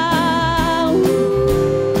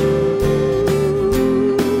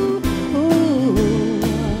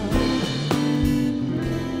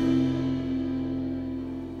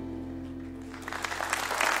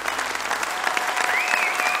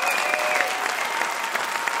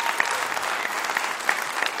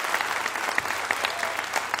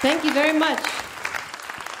 Thank you very much.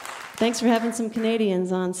 Thanks for having some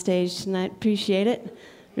Canadians on stage tonight. Appreciate it.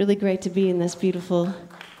 Really great to be in this beautiful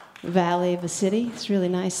valley of a city. It's a really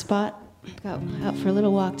nice spot. Got out for a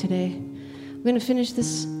little walk today. We're going to finish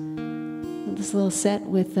this little set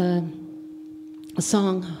with a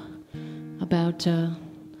song about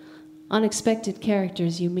unexpected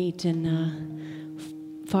characters you meet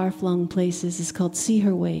in far-flung places. It's called See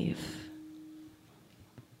Her Wave.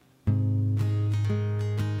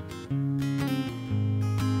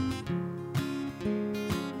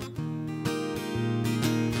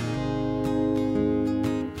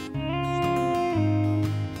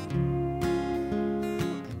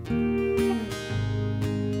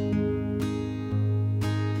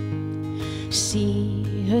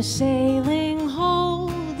 See her sailing,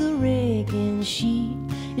 hold the rigging. She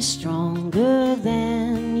is stronger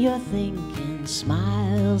than you're thinking.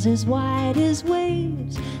 Smiles as wide as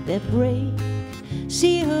waves that break.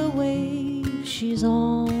 See her wave, she's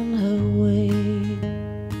on her way.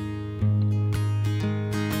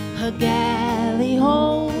 Her galley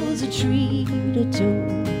holds a treat or two.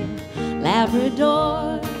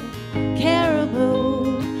 Labrador,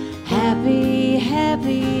 caribou, happy,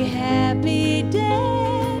 happy, happy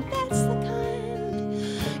day. That's the kind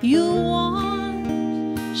you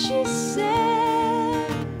want, she said.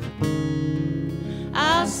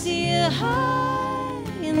 I'll see you high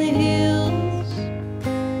in the hills.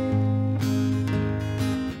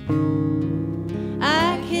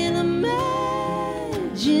 I can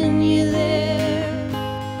imagine you there.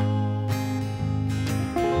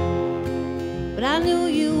 But I knew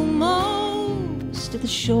you most at the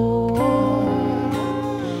shore,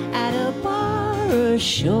 at a bar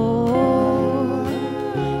ashore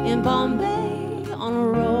in Bombay on a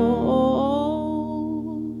roll.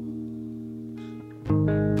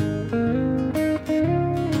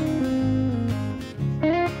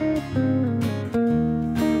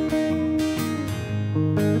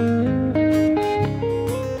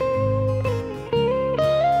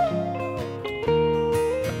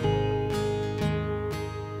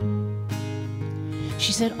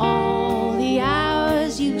 She said all the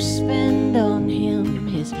hours you spend on him,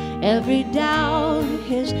 his every doubt,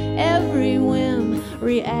 his every whim,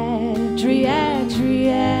 react, react,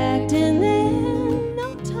 react, and then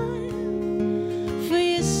no time for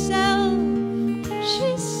yourself,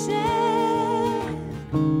 she said.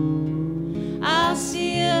 I'll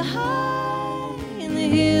see you high in the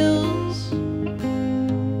hills.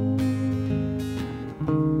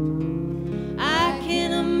 I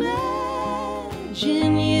can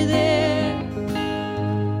imagine you there.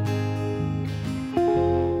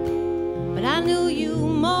 But I knew you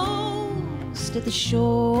most at the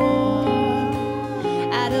shore,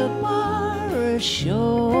 at a bar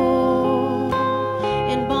ashore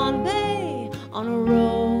in Bombay on a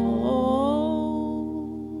roll.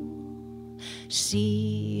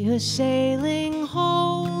 See her sailing,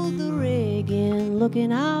 hold the rigging,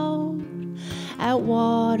 looking out at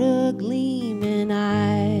water gleaming,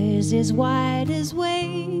 eyes as wide as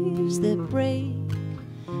waves that break.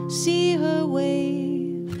 See her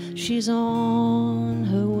wave, she's on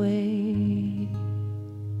her way.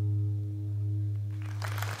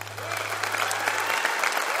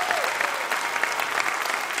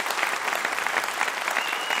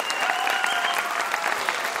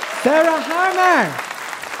 Sarah Harmer.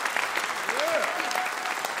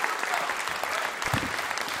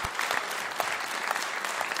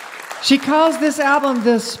 She calls this album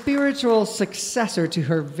the spiritual successor to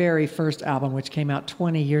her very first album, which came out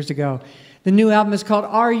 20 years ago. The new album is called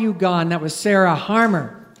Are You Gone? That was Sarah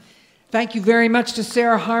Harmer. Thank you very much to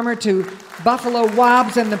Sarah Harmer, to Buffalo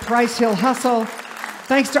Wobbs and the Price Hill Hustle.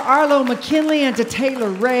 Thanks to Arlo McKinley and to Taylor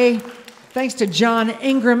Ray. Thanks to John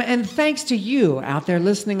Ingram, and thanks to you out there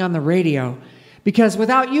listening on the radio. Because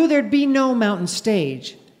without you, there'd be no Mountain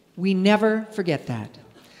Stage. We never forget that.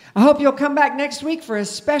 I hope you'll come back next week for a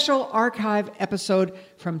special archive episode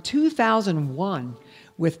from 2001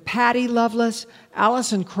 with Patty Loveless,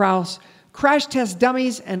 Alison Krauss, Crash Test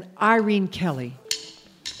Dummies, and Irene Kelly.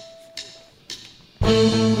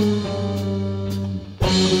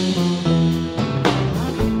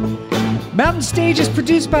 Mountain Stage is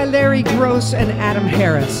produced by Larry Gross and Adam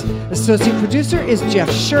Harris. Associate producer is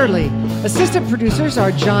Jeff Shirley. Assistant producers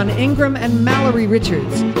are John Ingram and Mallory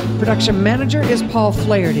Richards. Production manager is Paul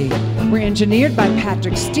Flaherty. We're engineered by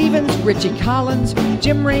Patrick Stevens, Richie Collins,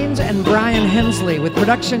 Jim Raines, and Brian Hensley, with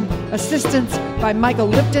production assistance by Michael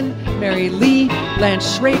Lipton, Mary Lee,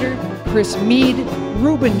 Lance Schrader, Chris Mead,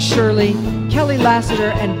 Reuben Shirley, Kelly Lassiter,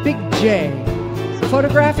 and Big J.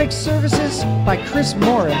 Photographic services by Chris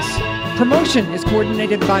Morris. Promotion is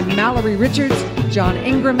coordinated by Mallory Richards, John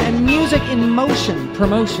Ingram, and Music in Motion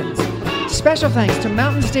Promotions. Special thanks to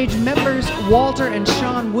Mountain Stage members Walter and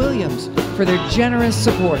Sean Williams for their generous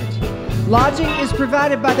support. Lodging is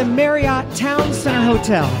provided by the Marriott Town Center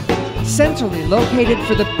Hotel, centrally located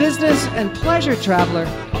for the business and pleasure traveler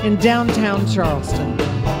in downtown Charleston.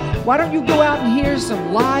 Why don't you go out and hear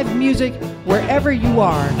some live music wherever you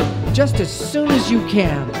are, just as soon as you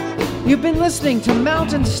can. You've been listening to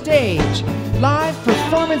Mountain Stage, live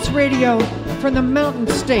performance radio from the Mountain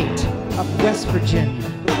State of West Virginia.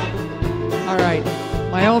 All right,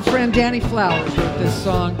 my old friend Danny Flowers wrote this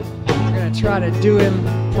song. We're going to try to do him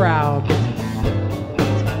proud.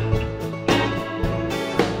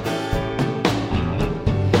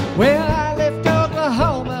 Well, I left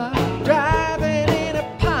Oklahoma, driving in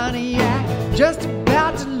a Pontiac, just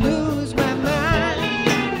about to lose my mind.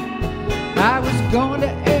 I was going to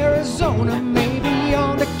Arizona, maybe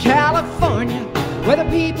on to California, where the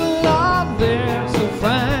people are there so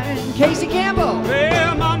fine. Casey Campbell.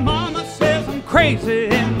 Well, my mama says I'm crazy,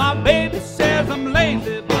 and my baby says I'm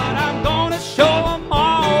lazy, but I'm gonna show them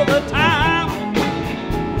all the time.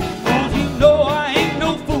 'Cause you know I ain't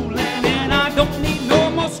no fooling, and I don't need no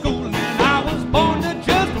more schooling. I was born to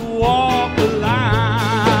just walk the line.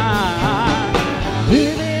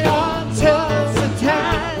 Living on Tulsa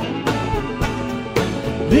time.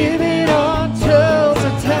 Living on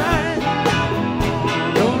Tulsa time.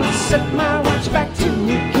 Gonna set my watch back to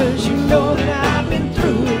it, 'cause you know that I've been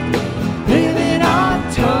through it. Living on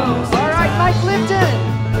Tulsa. All right, Mike Lipton.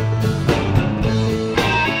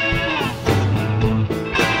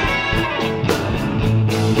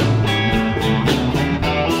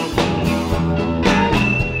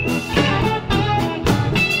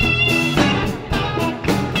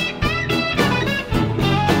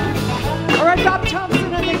 All right, Bob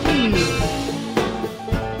Thompson and the keys.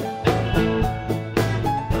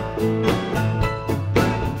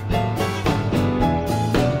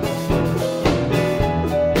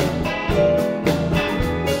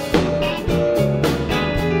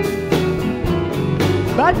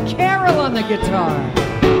 Bud Carroll on the guitar.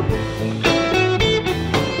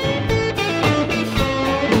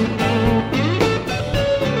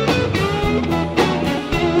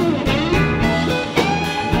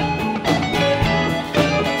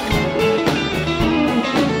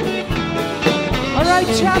 All right,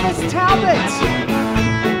 Travis Talbot.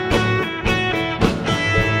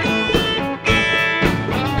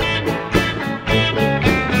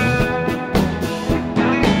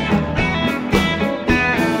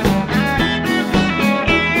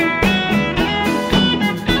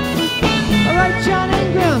 All right, John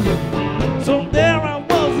Ingram. So there I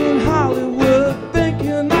was in Hollywood,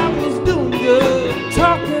 thinking I was doing good,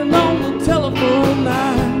 talking on the telephone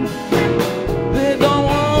line. They don't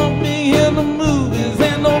want me in the movies,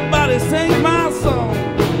 and nobody sings my song.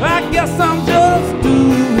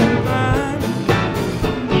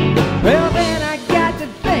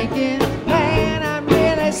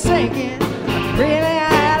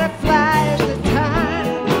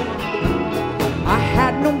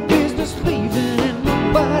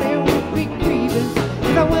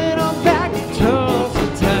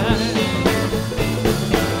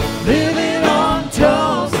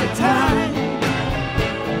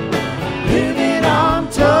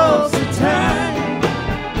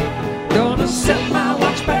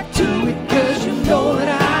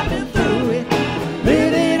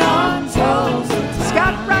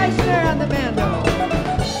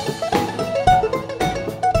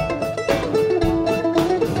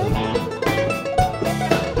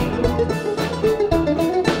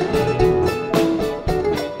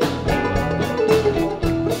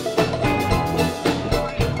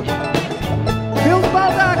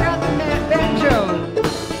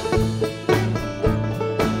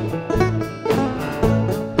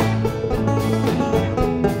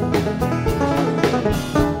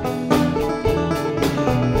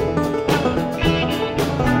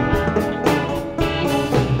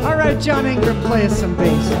 let John Ingram play us some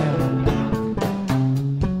bass now.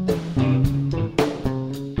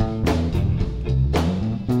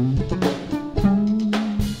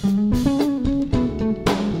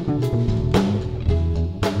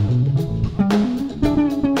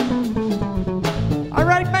 All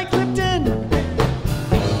right, Mike Lipton.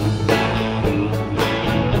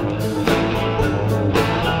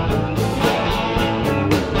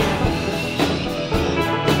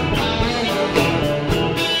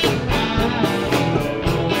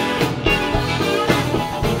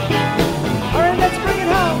 All right, let's bring it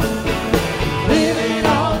home. Living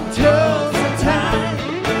on Tulsa time.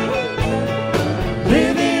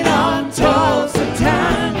 Living on Tulsa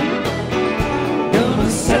time. Gonna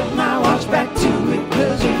set my watch back to it,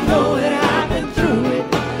 'cause you know that I've been through it.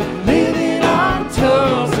 Living on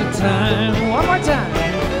Tulsa time. One more time.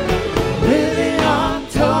 Living on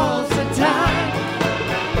Tulsa time.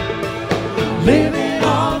 Living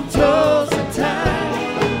on Tulsa time.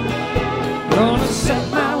 Gonna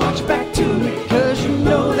set my watch back to it, 'cause you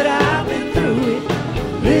know that I've been through it.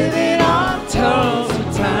 Living on Tulsa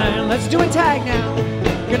time. Let's do a tag now.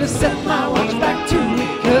 Gonna set my watch back to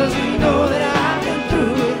it, 'cause you know that I've been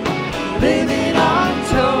through it. Living on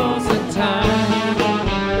Tulsa time.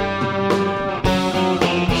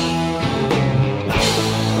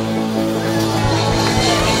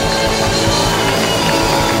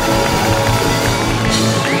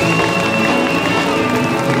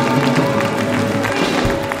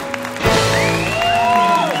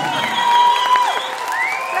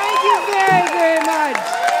 Thank you very, very much.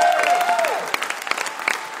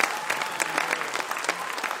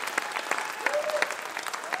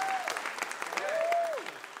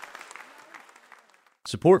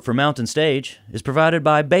 Support for Mountain Stage is provided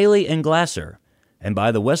by Bailey and Glasser and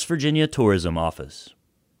by the West Virginia Tourism Office.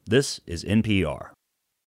 This is NPR.